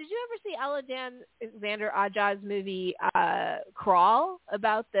 Did you ever see Alexander Aja's movie Crawl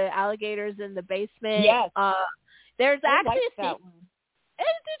about the alligators in the basement? Yes. There's actually a sequel. I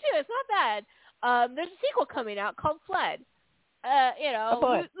do too. It's not bad. There's a sequel coming out called Fled.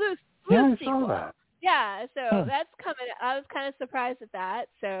 Loose I sequel. saw that. Yeah, so that's coming. I was kind of surprised at that.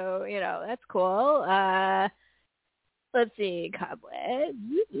 So that's cool. Let's see, Cobweb.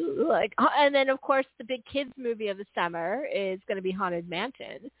 And then of course the big kids movie of the summer is going to be Haunted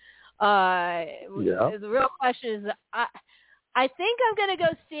Mansion. The real question is, I think I'm going to go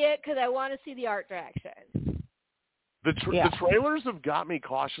see it because I want to see the art direction. The trailers have got me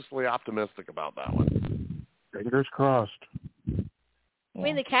cautiously optimistic about that one. Fingers crossed. I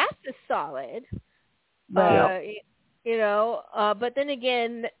mean, the cast is solid. Right. But then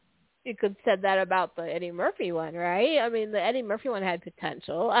again, you could have said that about the Eddie Murphy one, right? I mean, the Eddie Murphy one had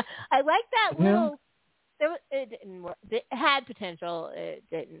potential. I like that little. It didn't work. It had potential. It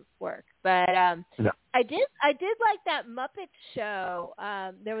didn't work. But I did like that Muppet show.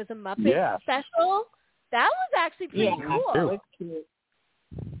 There was a Muppet special. That was actually pretty cool. It was cute.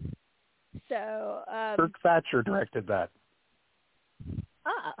 So Kirk Thatcher directed that.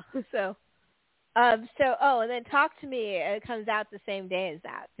 And then Talk to Me. It comes out the same day as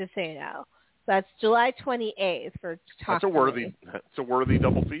that, just so you know. So that's July 28th for Talk to Me. That's a worthy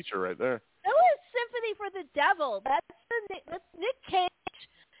double feature right there. So is Sympathy for the Devil. That's Nick Cage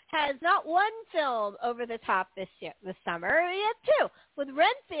has not one film over the top this summer. He had two with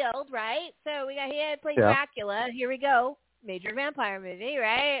Renfield, right? So he had played Dracula. Here we go, major vampire movie,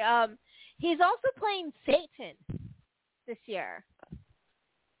 right? He's also playing Satan this year.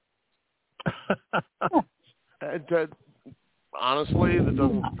 Honestly, that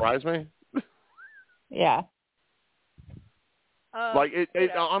doesn't surprise me. Yeah. Honestly,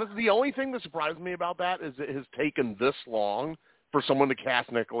 the only thing that surprised me about that is it has taken this long for someone to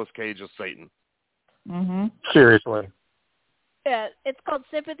cast Nicolas Cage as Satan. Mm-hmm. Seriously. Yeah, it's called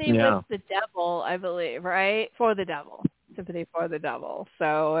Sympathy with the Devil, I believe, right? For the Devil. Sympathy for the Devil.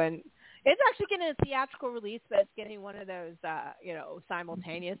 So, and it's actually getting a theatrical release, but it's getting one of those,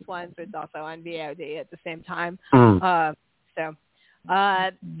 simultaneous ones. It's also on VOD at the same time. Now,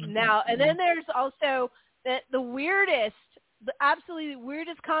 and then there's also the absolutely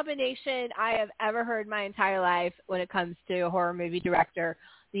weirdest combination I have ever heard in my entire life when it comes to a horror movie director.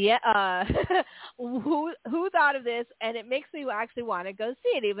 Who thought of this? And it makes me actually want to go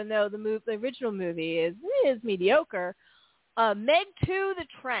see it, even though the original movie is mediocre. Meg 2: The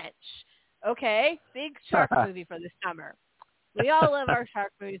Trench. Okay, big shark movie for the summer. We all love our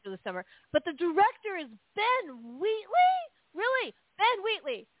shark movies for the summer. But the director is Ben Wheatley? Really? Ben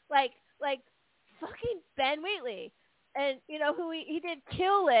Wheatley. Like fucking Ben Wheatley. And you know who he did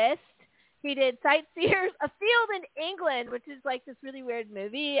Kill List. He did Sightseers, A Field in England, which is like this really weird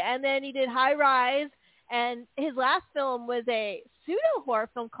movie. And then he did High Rise. And his last film was a pseudo-horror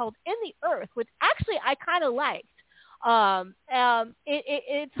film called In the Earth, which actually I kind of liked.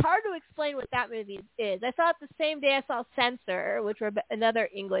 It's hard to explain what that movie is. I saw it the same day I saw Censor, which were another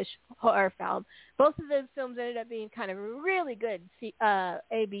English horror film. Both of those films ended up being kind of a really good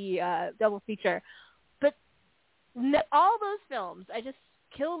AB double feature. But all those films,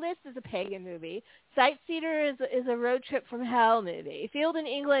 Kill List is a pagan movie. Sightseer is a road trip from hell movie. Field in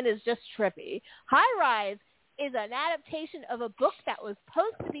England is just trippy. High Rise is an adaptation of a book that was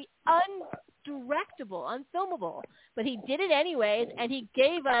supposed to be undirectable, unfilmable, but he did it anyways, and he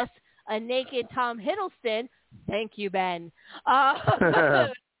gave us a naked Tom Hiddleston. Thank you, Ben. He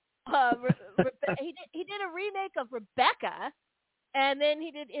did a remake of Rebecca, and then he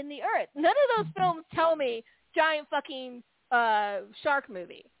did In the Earth. None of those films tell me giant fucking shark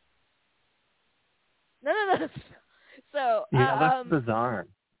movie. None of those. So that's bizarre.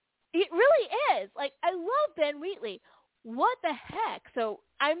 It really is. Like, I love Ben Wheatley. What the heck? So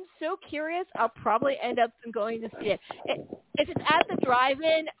I'm so curious. I'll probably end up going to see it. If it's at the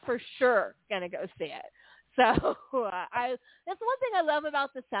drive-in, for sure gonna go see it. So that's one thing I love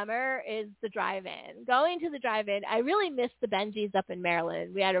about the summer is the drive-in. Going to the drive-in, I really miss the Benji's up in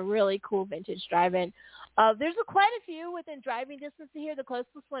Maryland. We had a really cool vintage drive-in. There's quite a few within driving distance to here. The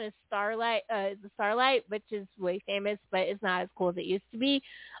closest one is the Starlight, which is way famous, but it's not as cool as it used to be.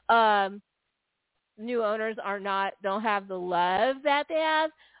 New owners don't have the love that they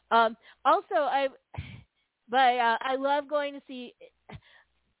have. I love going to see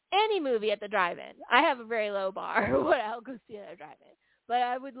any movie at the drive-in. I have a very low bar when I'll go see it at a drive-in. But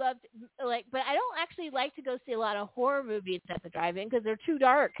I would love to, but I don't actually like to go see a lot of horror movies at the drive-in because they're too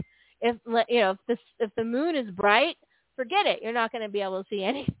dark. If the moon is bright, forget it. You're not going to be able to see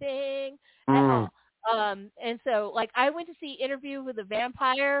anything at all. And so, I went to see Interview with a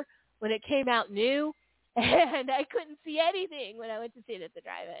Vampire when it came out new, and I couldn't see anything when I went to see it at the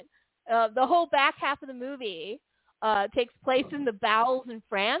drive-in. The whole back half of the movie takes place in the bowels in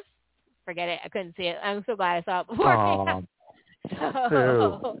France. Forget it. I couldn't see it. I'm so glad I saw it before.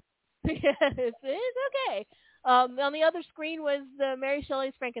 So, it's okay. On the other screen was the Mary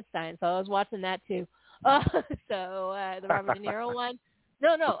Shelley's Frankenstein, so I was watching that too. The Robert De Niro one.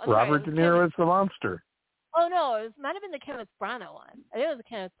 No, Robert De Niro is the monster. Oh no, it might have been the Kenneth Branagh one. I think it was the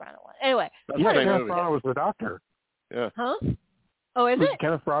Kenneth Branagh one. Anyway. Kenneth Branagh was the doctor. Yeah. Huh? Oh, is it?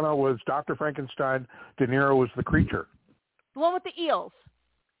 Kenneth Branagh was Dr. Frankenstein. De Niro was the creature. The one with the eels.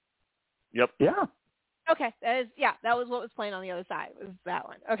 Yep. Yeah. Okay, that was what was playing on the other side. It was that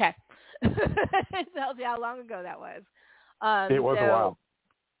one. Okay. It tells you how long ago that was. It was a while.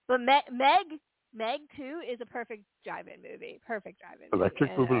 But Meg 2 is a perfect drive-in movie. Perfect drive-in movie.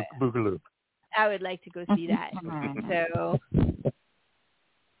 Electric Boogaloo. I would like to go see that. So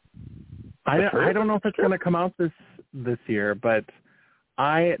I don't know if it's going to come out this year, but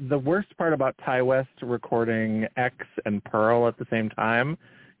the worst part about Ty West recording X and Pearl at the same time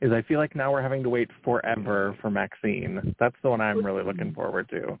is I feel like now we're having to wait forever for Maxine. That's the one I'm really looking forward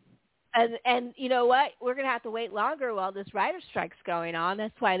to. And you know what? We're going to have to wait longer while this writer's strike's going on.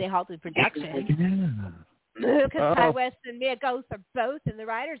 That's why they halted production. Because Ty West and Mia Goth are both in the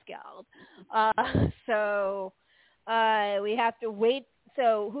Writers Guild. So we have to wait.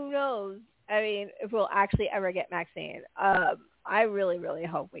 So who knows? I mean, if we'll actually ever get Maxine. I really, really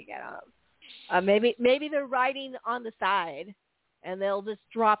hope we get them. Maybe they're writing on the side, and they'll just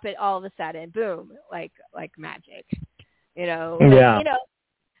drop it all of a sudden, boom, like magic. Yeah.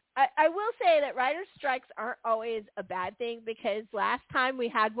 I will say that writer's strikes aren't always a bad thing, because last time we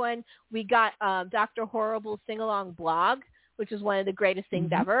had one, we got Dr. Horrible's sing-along blog, which is one of the greatest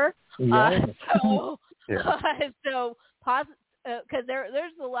things ever. Yeah. So because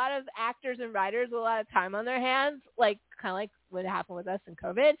there's a lot of actors and writers with a lot of time on their hands, like kind of like what happened with us in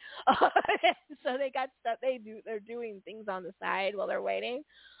COVID. So they got stuff they're doing things on the side while they're waiting.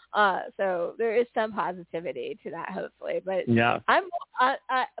 So there is some positivity to that, hopefully. But yeah,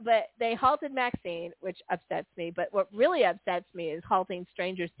 but they halted Maxine, which upsets me. But what really upsets me is halting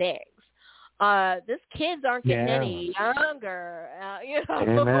Stranger Things. These kids aren't getting any younger,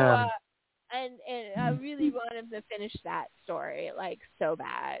 Amen. And I really want them to finish that story like so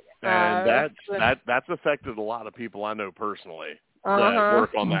bad. And that's affected a lot of people I know personally that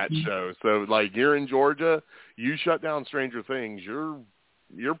work on that show. So like you're in Georgia, you shut down Stranger Things, you're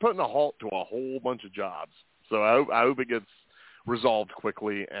putting a halt to a whole bunch of jobs. So I hope it gets resolved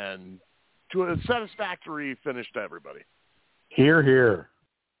quickly and to a satisfactory finish to everybody. Hear, hear.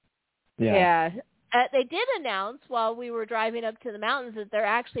 Yeah. They did announce while we were driving up to the mountains that they're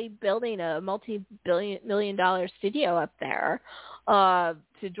actually building a multi-million-dollar studio up there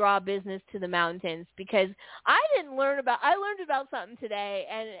to draw business to the mountains. Because I learned about something today,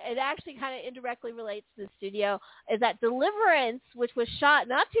 and it actually kind of indirectly relates to the studio, is that Deliverance, which was shot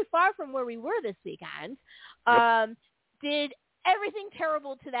not too far from where we were this weekend, did everything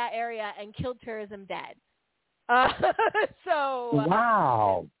terrible to that area and killed tourism dead.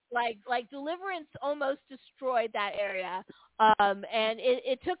 Wow. Like Deliverance almost destroyed that area, and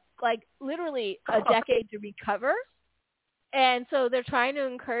it took like literally a decade to recover. And so they're trying to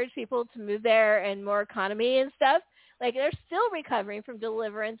encourage people to move there and more economy and stuff. Like they're still recovering from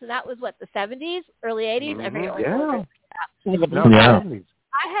Deliverance, and that was what, the 70s, early 80s. I forget what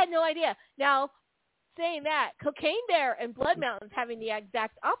I had no idea. Now, saying that, Cocaine Bear and Blood Mountain's having the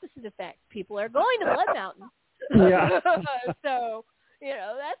exact opposite effect. People are going to Blood Mountain. So,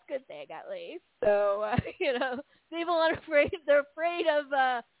 that's a good thing at least. So, people are afraid. They're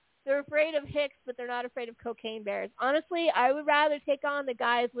afraid of Hicks, but they're not afraid of Cocaine Bears. Honestly, I would rather take on the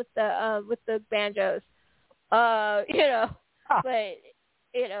guys with the banjos, but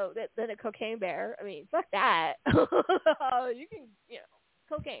than a Cocaine Bear. I mean, fuck that. You can,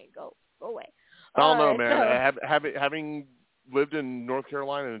 cocaine, go away. I don't know, man. Having lived in North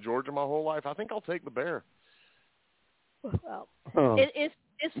Carolina and Georgia my whole life, I think I'll take the bear. Well,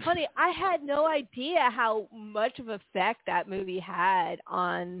 it's funny. I had no idea how much of effect that movie had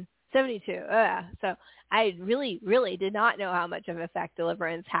on 72. So I really, really did not know how much of effect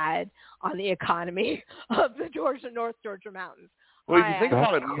Deliverance had on the economy of the North Georgia mountains. Well, if you think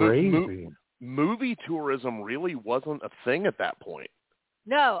about it, movie tourism really wasn't a thing at that point.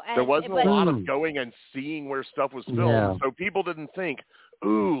 No. There wasn't a lot of going and seeing where stuff was filmed. Yeah. So people didn't think,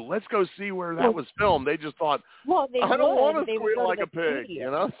 ooh, let's go see where that was filmed. They just thought, I don't want to squeal like a pig,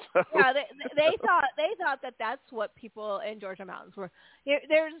 So. Yeah, they thought that that's what people in Georgia mountains were.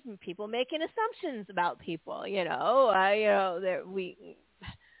 There's people making assumptions about people,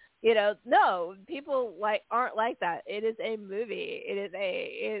 no, people aren't like that. It is a movie.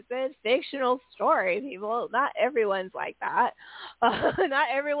 It's a fictional story. People, not everyone's like that. Not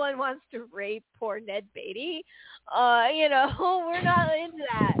everyone wants to rape poor Ned Beatty. We're not into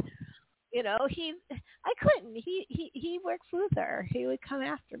that. I couldn't. He works with her. He would come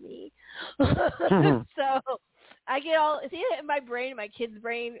after me. So I get in my brain, my kid's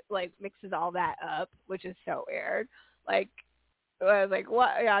brain mixes all that up, which is so weird. I was like,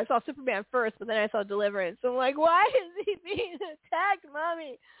 what? Yeah, I saw Superman first, but then I saw Deliverance. So I'm like, why is he being attacked,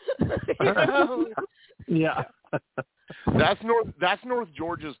 Mommy? Yeah. That's North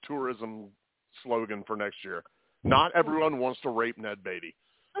Georgia's tourism slogan for next year. Not everyone wants to rape Ned Beatty.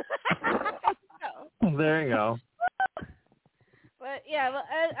 No. There you go. But yeah,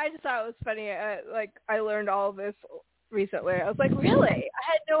 I just thought it was funny. I learned all of this recently. I was like, really? I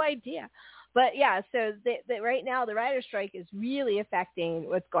had no idea. But yeah, so right now the writer's strike is really affecting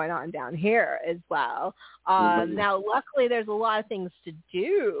what's going on down here as well. Now, luckily, there's a lot of things to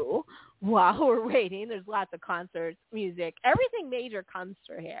do while we're waiting. There's lots of concerts, music, everything major comes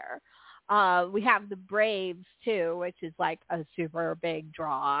through here. We have the Braves, too, which is like a super big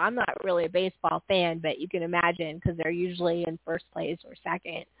draw. I'm not really a baseball fan, but you can imagine because they're usually in first place or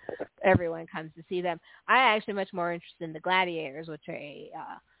second. Everyone comes to see them. I'm actually much more interested in the Gladiators, which are a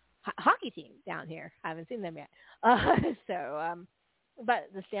hockey team down here. I haven't seen them yet. But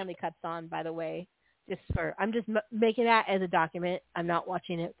the Stanley Cup's on, by the way. I'm just making that as a document. I'm not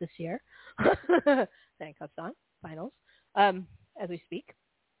watching it this year. Stanley Cup's on, finals, as we speak.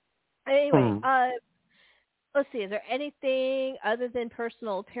 Anyway, let's see, is there anything other than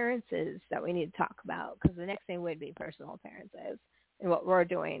personal appearances that we need to talk about? Because the next thing would be personal appearances and what we're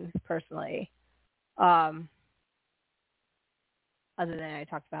doing personally. Other than I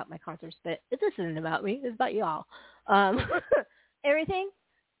talked about my concerts, but this isn't about me. It's about y'all. Everything?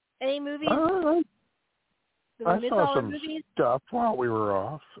 Any movies? I saw some stuff while we were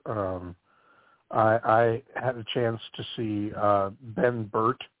off. I had a chance to see Ben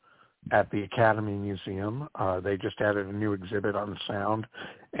Burt at the Academy Museum. They just added a new exhibit on sound,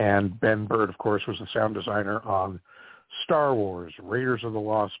 and Ben Burt, of course, was the sound designer on Star Wars, Raiders of the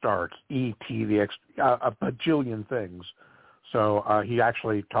Lost Ark, E.T., a bajillion things. So he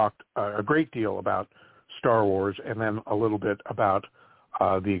actually talked a great deal about Star Wars and then a little bit about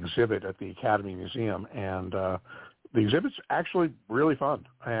the exhibit at the Academy Museum. And the exhibit's actually really fun.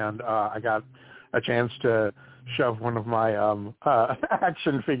 And I got a chance to shove one of my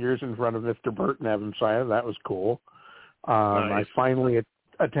action figures in front of Mr. Burt and have him sign it. That was cool. Nice. I finally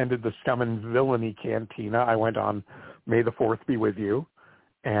attended the Scum and Villainy Cantina. I went on May the 4th Be With You,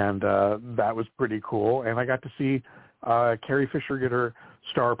 and that was pretty cool. And I got to see Carrie Fisher get her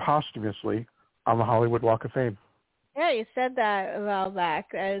star posthumously on the Hollywood Walk of Fame. Yeah, you said that a while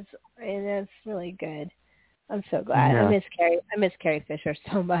back, and that's really good. I'm so glad. Yeah. I miss Carrie Fisher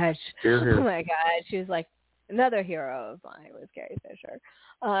so much. Hear. Oh my God, she was like another hero of mine was Carrie Fisher.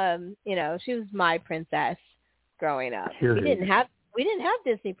 She was my princess growing up. Hear. We didn't have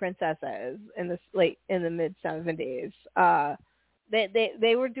Disney princesses in the mid 70s.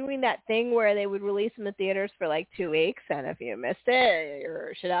 They were doing that thing where they would release them in theaters for like 2 weeks, and if you missed it,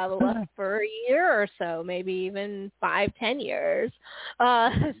 you should have left for a year or so, maybe even 5-10 years.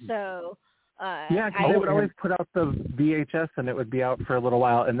 Yeah, because they would always put out the VHS, and it would be out for a little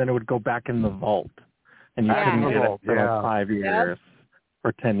while, and then it would go back in the vault, and you couldn't get it for like 5 years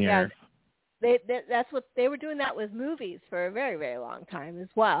or 10 years. That's what they were doing. That with movies for a very, very long time as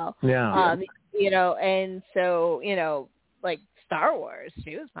well. Yeah. And so like Star Wars,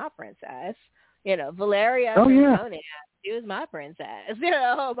 she was my princess. Valeria from Conan, she was my princess.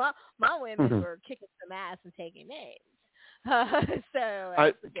 My women were kicking some ass and taking names.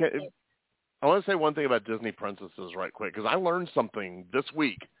 I want to say one thing about Disney princesses right quick, because I learned something this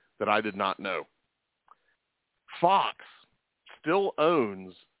week that I did not know. Fox still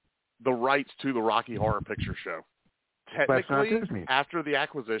owns the rights to the Rocky Horror Picture Show. Technically, after the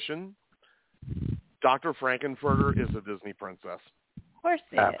acquisition, Dr. Frankenfurter is a Disney princess. Of course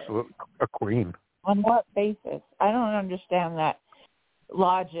he Absolutely. is. A queen. On what basis? I don't understand that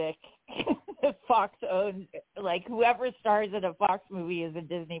logic. Fox owns, like, whoever stars in a Fox movie is a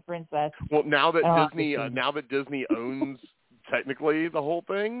Disney princess. Well, now that Disney owns technically the whole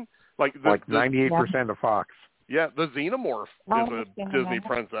thing, like 98% of Fox. Yeah, the Xenomorph is a Disney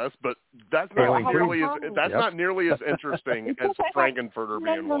princess, but that's not nearly as interesting as Frankenfurter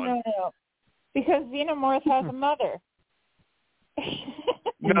being one. No. Because Xenomorph has a mother.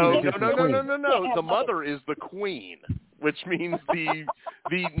 No. The mother is the queen, which means the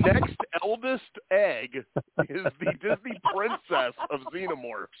next eldest egg is the Disney princess of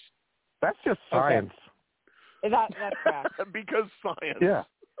Xenomorphs. That's just science. Okay. That's correct. Because science. Yeah.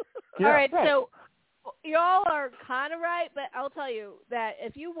 All right, so y'all are kind of right, but I'll tell you that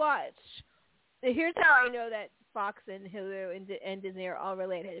if you watch, here's how I know that Fox and Hulu and Disney are all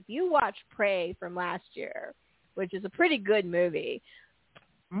related. If you watch Prey from last year, which is a pretty good movie,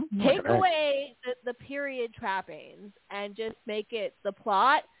 take away the period trappings and just make it the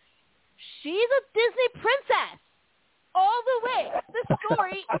plot. She's a Disney princess all the way. The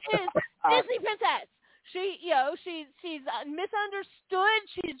story is Disney princess. She's misunderstood.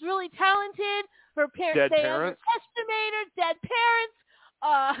 She's really talented. Her parents, underestimate her. Dead parents,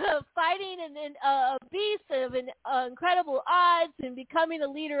 fighting a beast of incredible odds and becoming a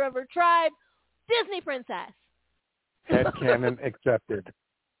leader of her tribe. Disney princess. Headcanon accepted.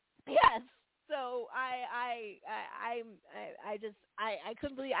 Yes. So I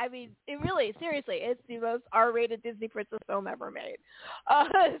couldn't believe. I mean, it really, seriously, it's the most R-rated Disney princess film ever made.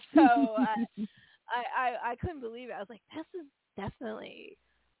 I couldn't believe it. I was like, this is definitely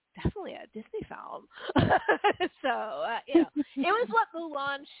a Disney film. It was what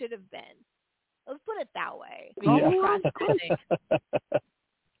Mulan should have been. Let's put it that way.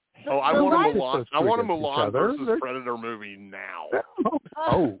 I want a Mulan versus Predator movie now.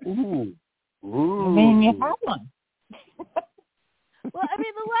 Ooh. I mean, you have one. Well, I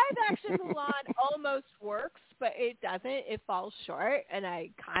mean, the live-action Mulan almost works, but it doesn't. It falls short, and I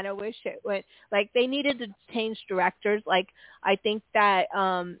kind of wish it would. Like, they needed to change directors. Like, I think that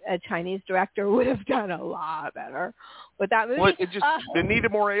a Chinese director would have done a lot better with that movie. Well, they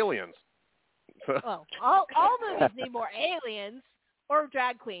needed more aliens. Well, all movies need more aliens or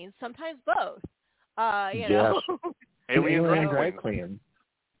drag queens. Sometimes both. You know. Alien drag queen.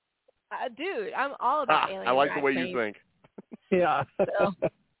 Dude, I'm all about alien. I like drag the way queens. you think. Yeah. So,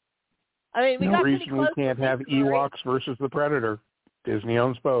 I mean, we No got pretty reason we close. can't have Ewoks versus the Predator. Disney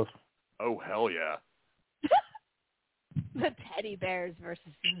owns both. Oh, hell yeah. The teddy bears versus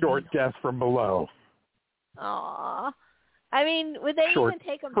Short Death from Below. Aw. I mean, would they Short, even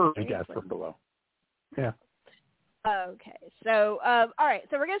take them furry seriously? Death from Below. Yeah. Okay. So, all right.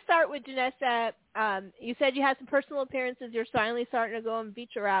 So we're going to start with Janessa. You said you had some personal appearances. You're finally starting to go on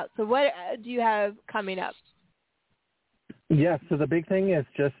feature route. So what do you have coming up? Yes, so the big thing is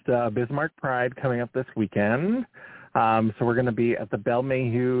just Bismarck Pride coming up this weekend. So we're going to be at the Bell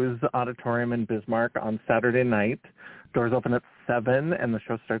Mayhew's Auditorium in Bismarck on Saturday night. Doors open at 7 and the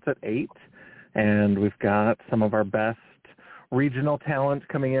show starts at 8. And we've got some of our best regional talent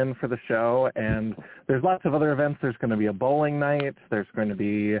coming in for the show. And there's lots of other events. There's going to be a bowling night. There's going to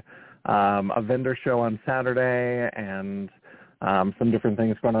be a vendor show on Saturday and some different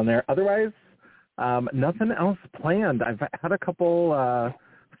things going on there. Otherwise, nothing else planned. I've had a couple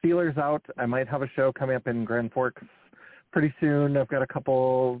feelers out. I might have a show coming up in Grand Forks pretty soon. I've got a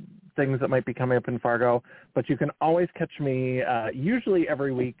couple things that might be coming up in Fargo, but you can always catch me usually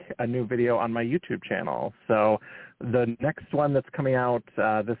every week a new video on my YouTube channel. So the next one that's coming out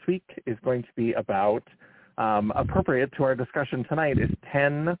this week is going to be about, appropriate to our discussion tonight, is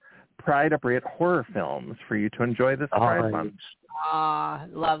 10 Pride-appropriate horror films for you to enjoy this Pride month. Ah,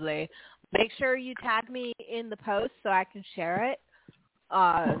 lovely. Make sure you tag me in the post so I can share it.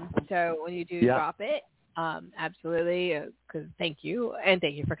 So when you do drop it, absolutely. Because thank you, and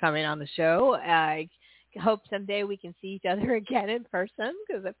thank you for coming on the show. I hope someday we can see each other again in person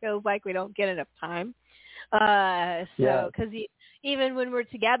because it feels like we don't get enough time. Because even when we're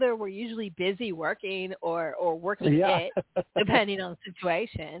together, we're usually busy working or working it, depending on the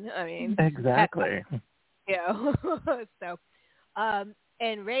situation. I mean, exactly. Yeah. So,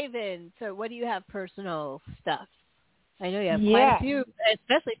 and Raven, so what do you have personal stuff? I know you have quite a few,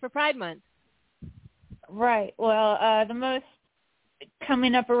 especially for Pride Month. Right. Well, the most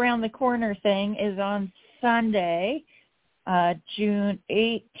coming up around the corner thing is on Sunday, June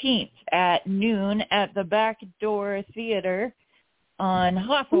 18th at noon at the Backdoor Theater on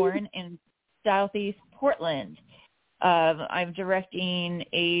Hawthorne in Southeast Portland. I'm directing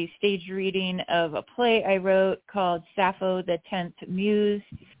a stage reading of a play I wrote called Sappho the 10th Muse,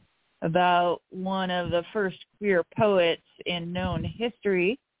 about one of the first queer poets in known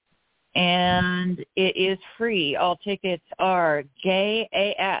history, and it is free. All tickets are gay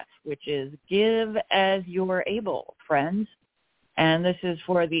AF, which is Give As You're Able, friends. And this is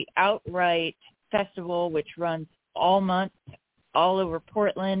for the Outright Festival, which runs all month, all over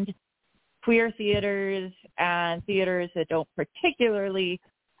Portland. Queer theaters and theaters that don't particularly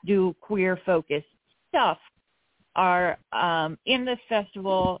do queer-focused stuff are in this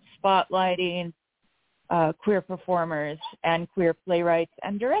festival spotlighting queer performers and queer playwrights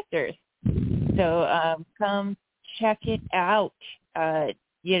and directors. So come check it out.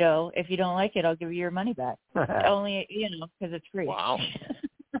 You know, if you don't like it, I'll give you your money back. Only, because it's free. Wow.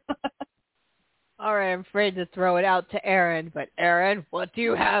 All right, I'm afraid to throw it out to Aaron, but Aaron, what do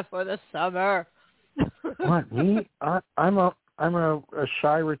you have for the summer? What, me? I'm a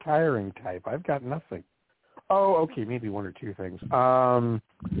shy retiring type. I've got nothing. Oh, okay, maybe one or two things.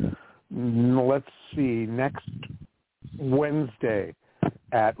 Let's see. Next Wednesday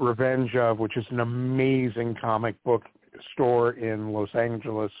at Revenge of, which is an amazing comic book store in Los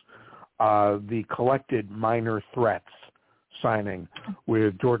Angeles, the Collected Minor Threats signing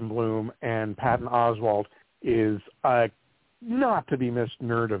with Jordan Bloom and Patton Oswalt is a not-to-be-missed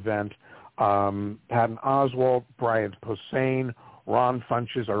nerd event. Patton Oswalt, Brian Posehn, Ron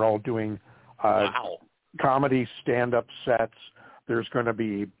Funches are all doing comedy stand-up sets. There's going to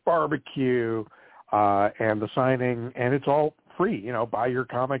be barbecue and the signing, and it's all free. Buy your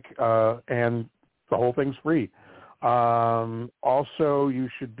comic and the whole thing's free. Also, you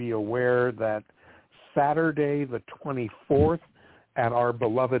should be aware that Saturday the 24th at our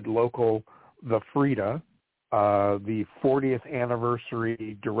beloved local, the Frida, the 40th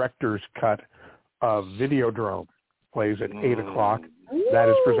anniversary director's cut of Videodrome plays at 8 o'clock. That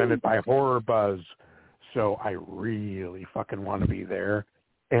is presented by Horror Buzz. So I really fucking want to be there.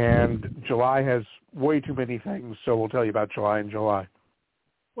 And July has way too many things, so we'll tell you about July in July.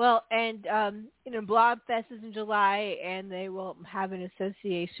 Well, and, Blobfest is in July, and they will have an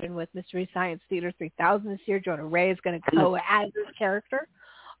association with Mystery Science Theater 3000 this year. Jonah Ray is going to go as this character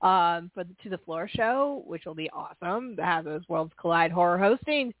to the floor show, which will be awesome to have those Worlds Collide horror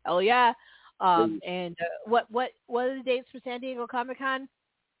hosting. Hell yeah. And what are the dates for San Diego Comic-Con?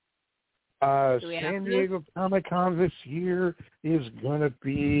 San Diego Comic-Con this year is going to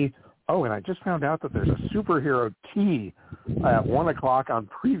be, and I just found out that there's a superhero tea at 1 o'clock on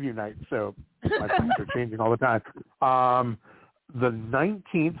preview night, so my plans are changing all the time. The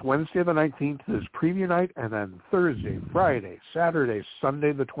 19th, Wednesday the 19th is preview night, and then Thursday, Friday, Saturday,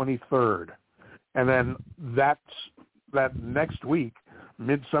 Sunday the 23rd. And then that next week,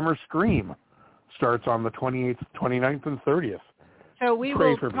 Midsummer Scream starts on the 28th, 29th, and 30th. So we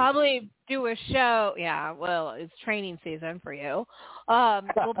will probably do a show. Yeah, well, it's training season for you.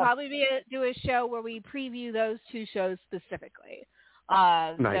 We'll probably do a show where we preview those two shows specifically.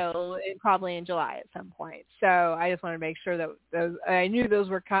 Nice. So probably in July at some point. So I just want to make sure that I knew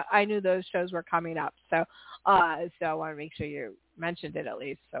those shows were coming up. So I want to make sure you mentioned it at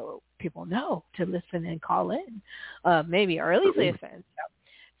least so people know to listen and call in. Maybe early listen.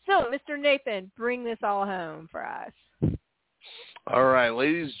 So Mr. Nathan, bring this all home for us. All right,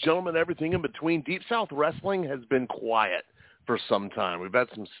 ladies and gentlemen, everything in between. Deep South Wrestling has been quiet for some time. We've had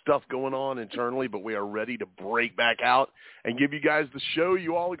some stuff going on internally, but we are ready to break back out and give you guys the show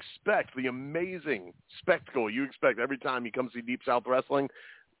you all expect, the amazing spectacle you expect every time you come see Deep South Wrestling.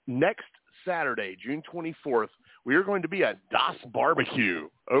 Next Saturday, June 24th, we are going to be at Das Barbecue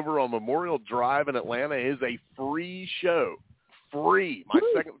over on Memorial Drive in Atlanta. It is a free show. Free, my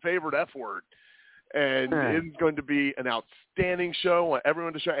second favorite F word. And it's going to be an outstanding show. I want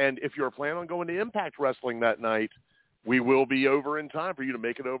everyone to show. And if you're planning on going to Impact Wrestling that night, we will be over in time for you to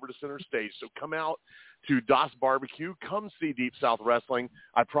make it over to center stage. So come out to Das Barbecue. Come see Deep South Wrestling.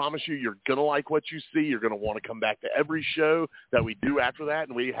 I promise you, you're going to like what you see. You're going to want to come back to every show that we do after that.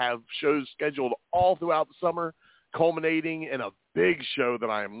 And we have shows scheduled all throughout the summer, culminating in a big show that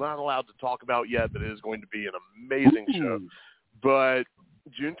I am not allowed to talk about yet, but it is going to be an amazing show. But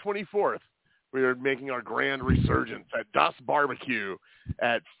June 24th, we are making our grand resurgence at Das Barbecue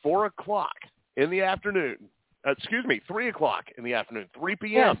at 4 o'clock in the afternoon. 3 o'clock in the afternoon, 3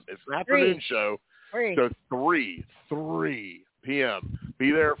 p.m. Yes, it's an afternoon show. So 3 p.m.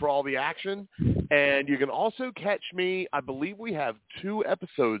 Be there for all the action. And you can also catch me, I believe we have 2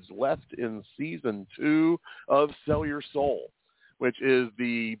 episodes left in season 2 of Sell Your Soul, which is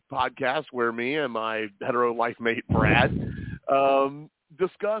the podcast where me and my hetero life mate, Brad,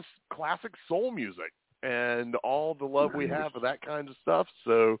 discuss classic soul music and all the love we have for that kind of stuff.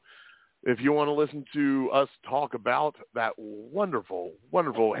 So if you want to listen to us talk about that wonderful,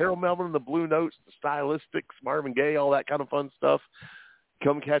 wonderful Harold Melvin and the Blue Notes, the Stylistics, Marvin Gaye, all that kind of fun stuff,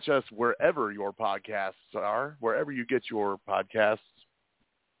 come catch us wherever your podcasts are, wherever you get your podcasts.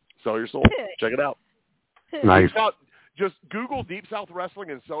 Sell Your Soul. Check it out. Nice. Just Google Deep South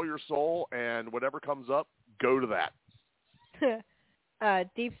Wrestling and Sell Your Soul, and whatever comes up, go to that.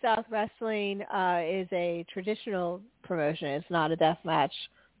 Deep South Wrestling is a traditional promotion. It's not a deathmatch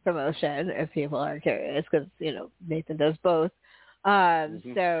promotion, if people are curious, because Nathan does both. It's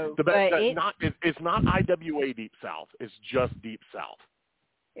not IWA Deep South. It's just Deep South.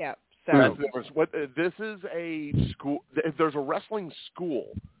 Yeah. So that's the difference. This is a school. There's a wrestling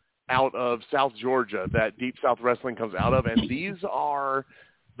school out of South Georgia that Deep South Wrestling comes out of, and these are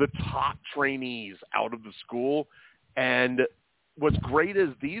the top trainees out of the school. And what's great is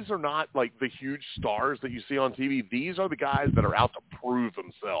these are not like the huge stars that you see on TV. These are the guys that are out to prove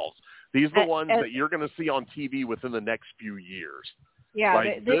themselves. These are the ones that you're going to see on TV within the next few years. Yeah,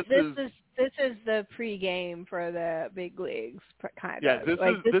 like, this is the pregame for the big leagues, kind of. Yeah, this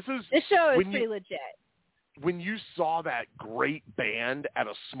show is pretty legit. When you saw that great band at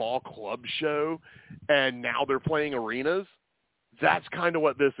a small club show, and now they're playing arenas, that's kind of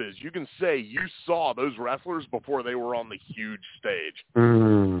what this is. You can say you saw those wrestlers before they were on the huge stage.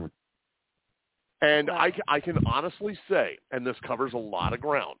 And I can honestly say, and this covers a lot of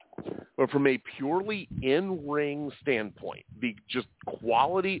ground, but from a purely in-ring standpoint, the just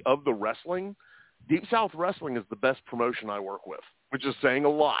quality of the wrestling, Deep South Wrestling is the best promotion I work with, which is saying a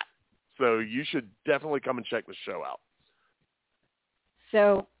lot. So you should definitely come and check the show out.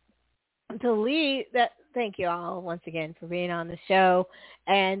 So thank you all once again for being on the show.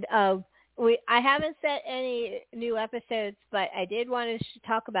 And I haven't set any new episodes, but I did want to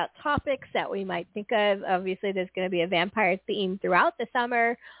talk about topics that we might think of. Obviously, there's going to be a vampire theme throughout the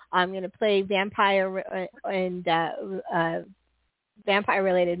summer. I'm going to play vampire and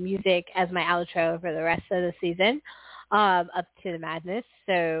vampire-related music as my outro for the rest of the season, up to the madness.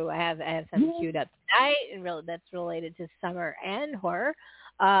 So I have something queued up tonight, and that's related to summer and horror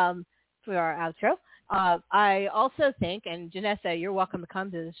for our outro. I also think, and Janessa, you're welcome to come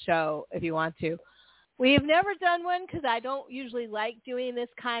to the show if you want to. We have never done one because I don't usually like doing this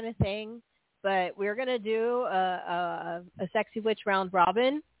kind of thing. but we're going to do a Sexy Witch round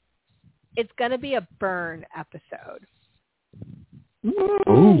robin. It's going to be a burn episode.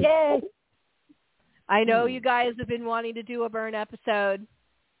 Ooh. Yay! I know you guys have been wanting to do a burn episode.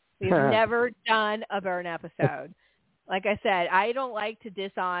 We've never done a burn episode. Like I said, I don't like to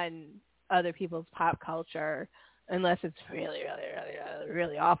diss on other people's pop culture unless it's really, really, really, really,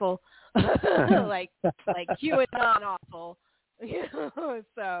 really awful. like QAnon awful.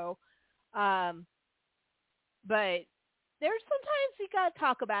 So, but there's sometimes you gotta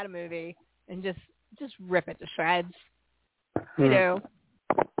talk about a movie and just rip it to shreds. You know.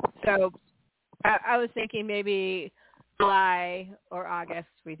 So I was thinking maybe July or August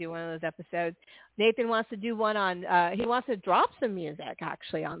we do one of those episodes. Nathan wants to do one on he wants to drop some music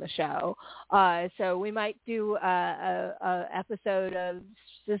actually on the show. So we might do a episode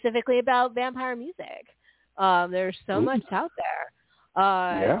specifically about vampire music. There's so much out there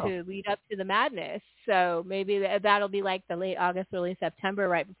to lead up to the madness. So maybe that'll be like the late August, early September,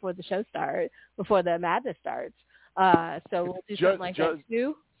 right before the show starts, before the madness starts. So we'll do something like that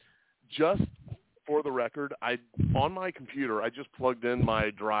too. Just for the record, on my computer, I just plugged in my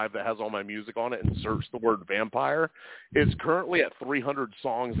drive that has all my music on it and searched the word vampire. It's currently at 300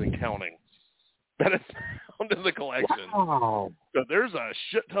 songs and counting that is found in the collection. Wow. So there's a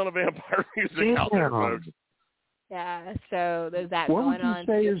shit ton of vampire music out there, folks. Yeah, so there's that what going on. What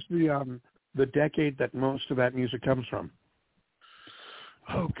would you say is the decade that most of that music comes from?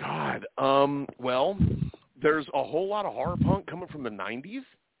 Oh, God. Well, there's a whole lot of horror punk coming from the 90s.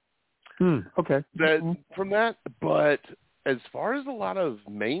 Okay. From that, but as far as a lot of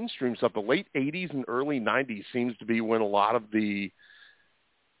mainstream stuff, the late 80s and early 90s seems to be when a lot of the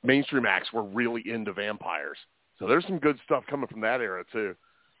mainstream acts were really into vampires. So there's some good stuff coming from that era, too.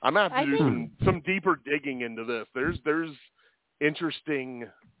 I'm going to have to do some deeper digging into this. There's interesting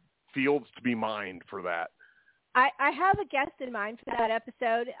fields to be mined for that. I have a guest in mind for that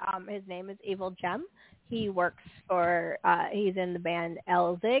episode. His name is Evil Gem. He works for, he's in the band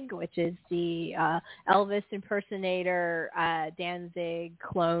Elzig, which is the Elvis impersonator Danzig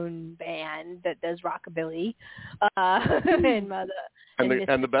clone band that does rockabilly. And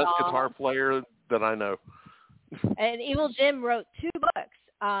the best guitar player that I know. And Evil Jim wrote 2 books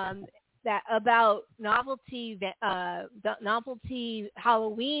that about novelty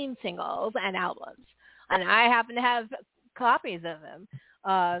Halloween singles and albums. And I happen to have copies of them.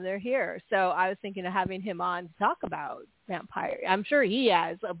 They're here. So I was thinking of having him on to talk about vampire. I'm sure he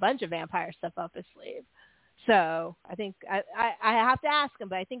has a bunch of vampire stuff up his sleeve. So I think I have to ask him,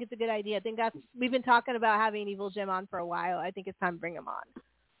 but I think it's a good idea. I think we've been talking about having Evil Jim on for a while. I think it's time to bring him on.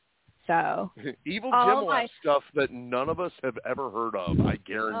 So Evil Jim will have stuff that none of us have ever heard of, I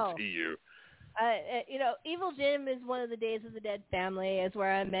guarantee you. Evil Jim is one of the Days of the Dead family. Is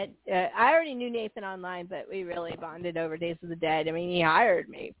where I met. I already knew Nathan online, but we really bonded over Days of the Dead. I mean, he hired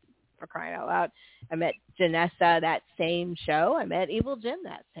me, for crying out loud. I met Janessa that same show. I met Evil Jim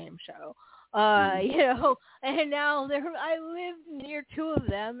that same show. And now I live near 2 of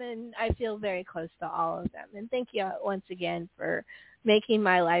them, and I feel very close to all of them. And thank you once again for making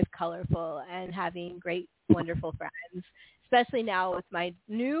my life colorful and having great, wonderful friends. Especially now with my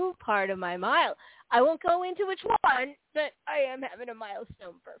new part of my mile. I won't go into which one, but I am having a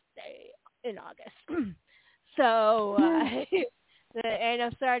milestone birthday in August. So, and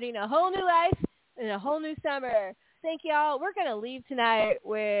I'm starting a whole new life and a whole new summer. Thank y'all. We're going to leave tonight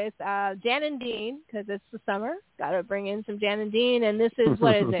with Jan and Dean, because it's the summer. Got to bring in some Jan and Dean, and this is,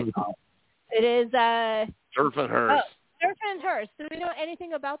 what is it called? It is Surf and Hearse. Surf and Hearse. Do we know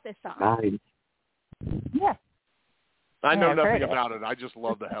anything about this song? Nice. Yeah. I know nothing about it. I just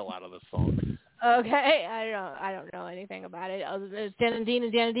love the hell out of this song. Okay, I don't know anything about it other than it's Jan and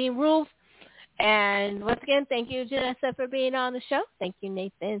Dean rules. And once again, thank you, Janessa, for being on the show. Thank you,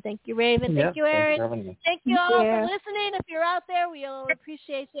 Nathan. Thank you, Raven. Thank you, Aaron. Thank you all for listening. If you're out there, we all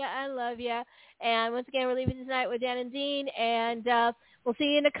appreciate you and love you. And once again, we're leaving tonight with Jan and Dean, and we'll see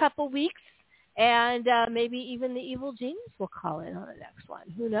you in a couple weeks. And maybe even the Evil Genius will call in on the next one.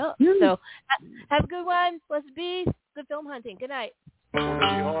 Who knows? So have a good one. Blessed be. Good film hunting. Good night.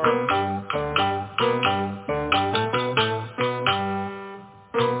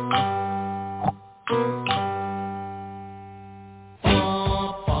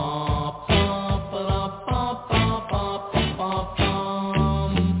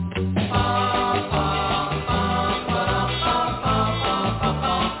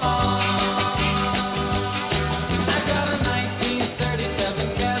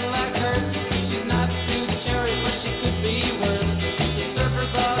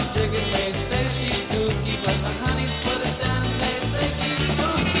 But the honey's put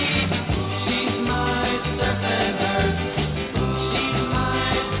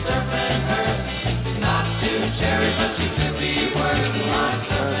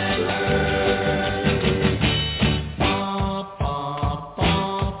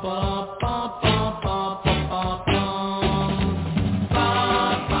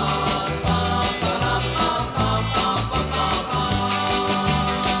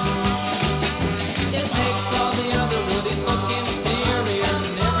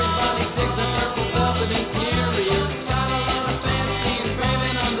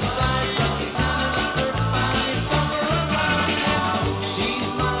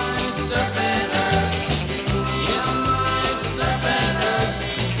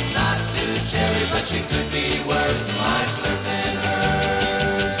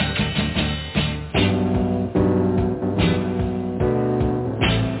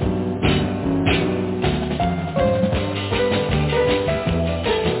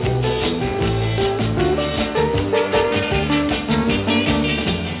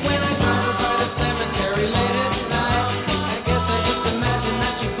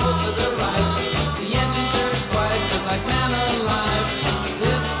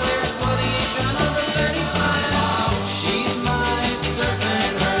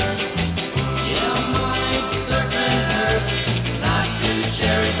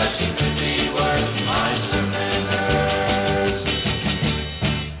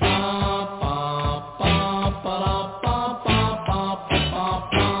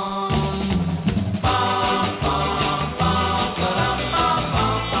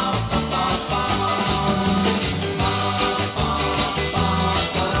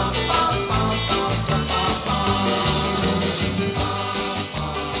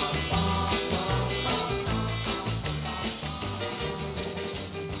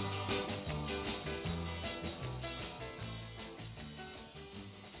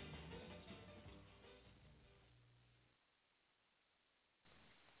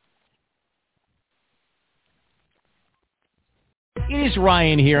It is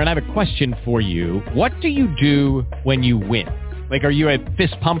Ryan here, and I have a question for you. What do you do when you win? Like, are you a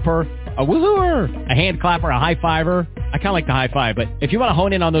fist pumper, a woohooer, a hand clapper, a high fiver? I kind of like the high five, but if you want to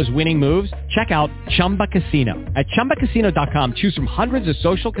hone in on those winning moves, check out Chumba Casino. At ChumbaCasino.com, choose from hundreds of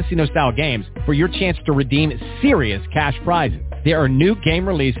social casino-style games for your chance to redeem serious cash prizes. There are new game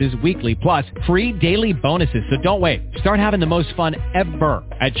releases weekly, plus free daily bonuses. So don't wait. Start having the most fun ever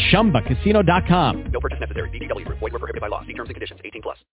at ChumbaCasino.com. No purchase necessary. VGW. Void where prohibited by law. See terms and conditions. 18+.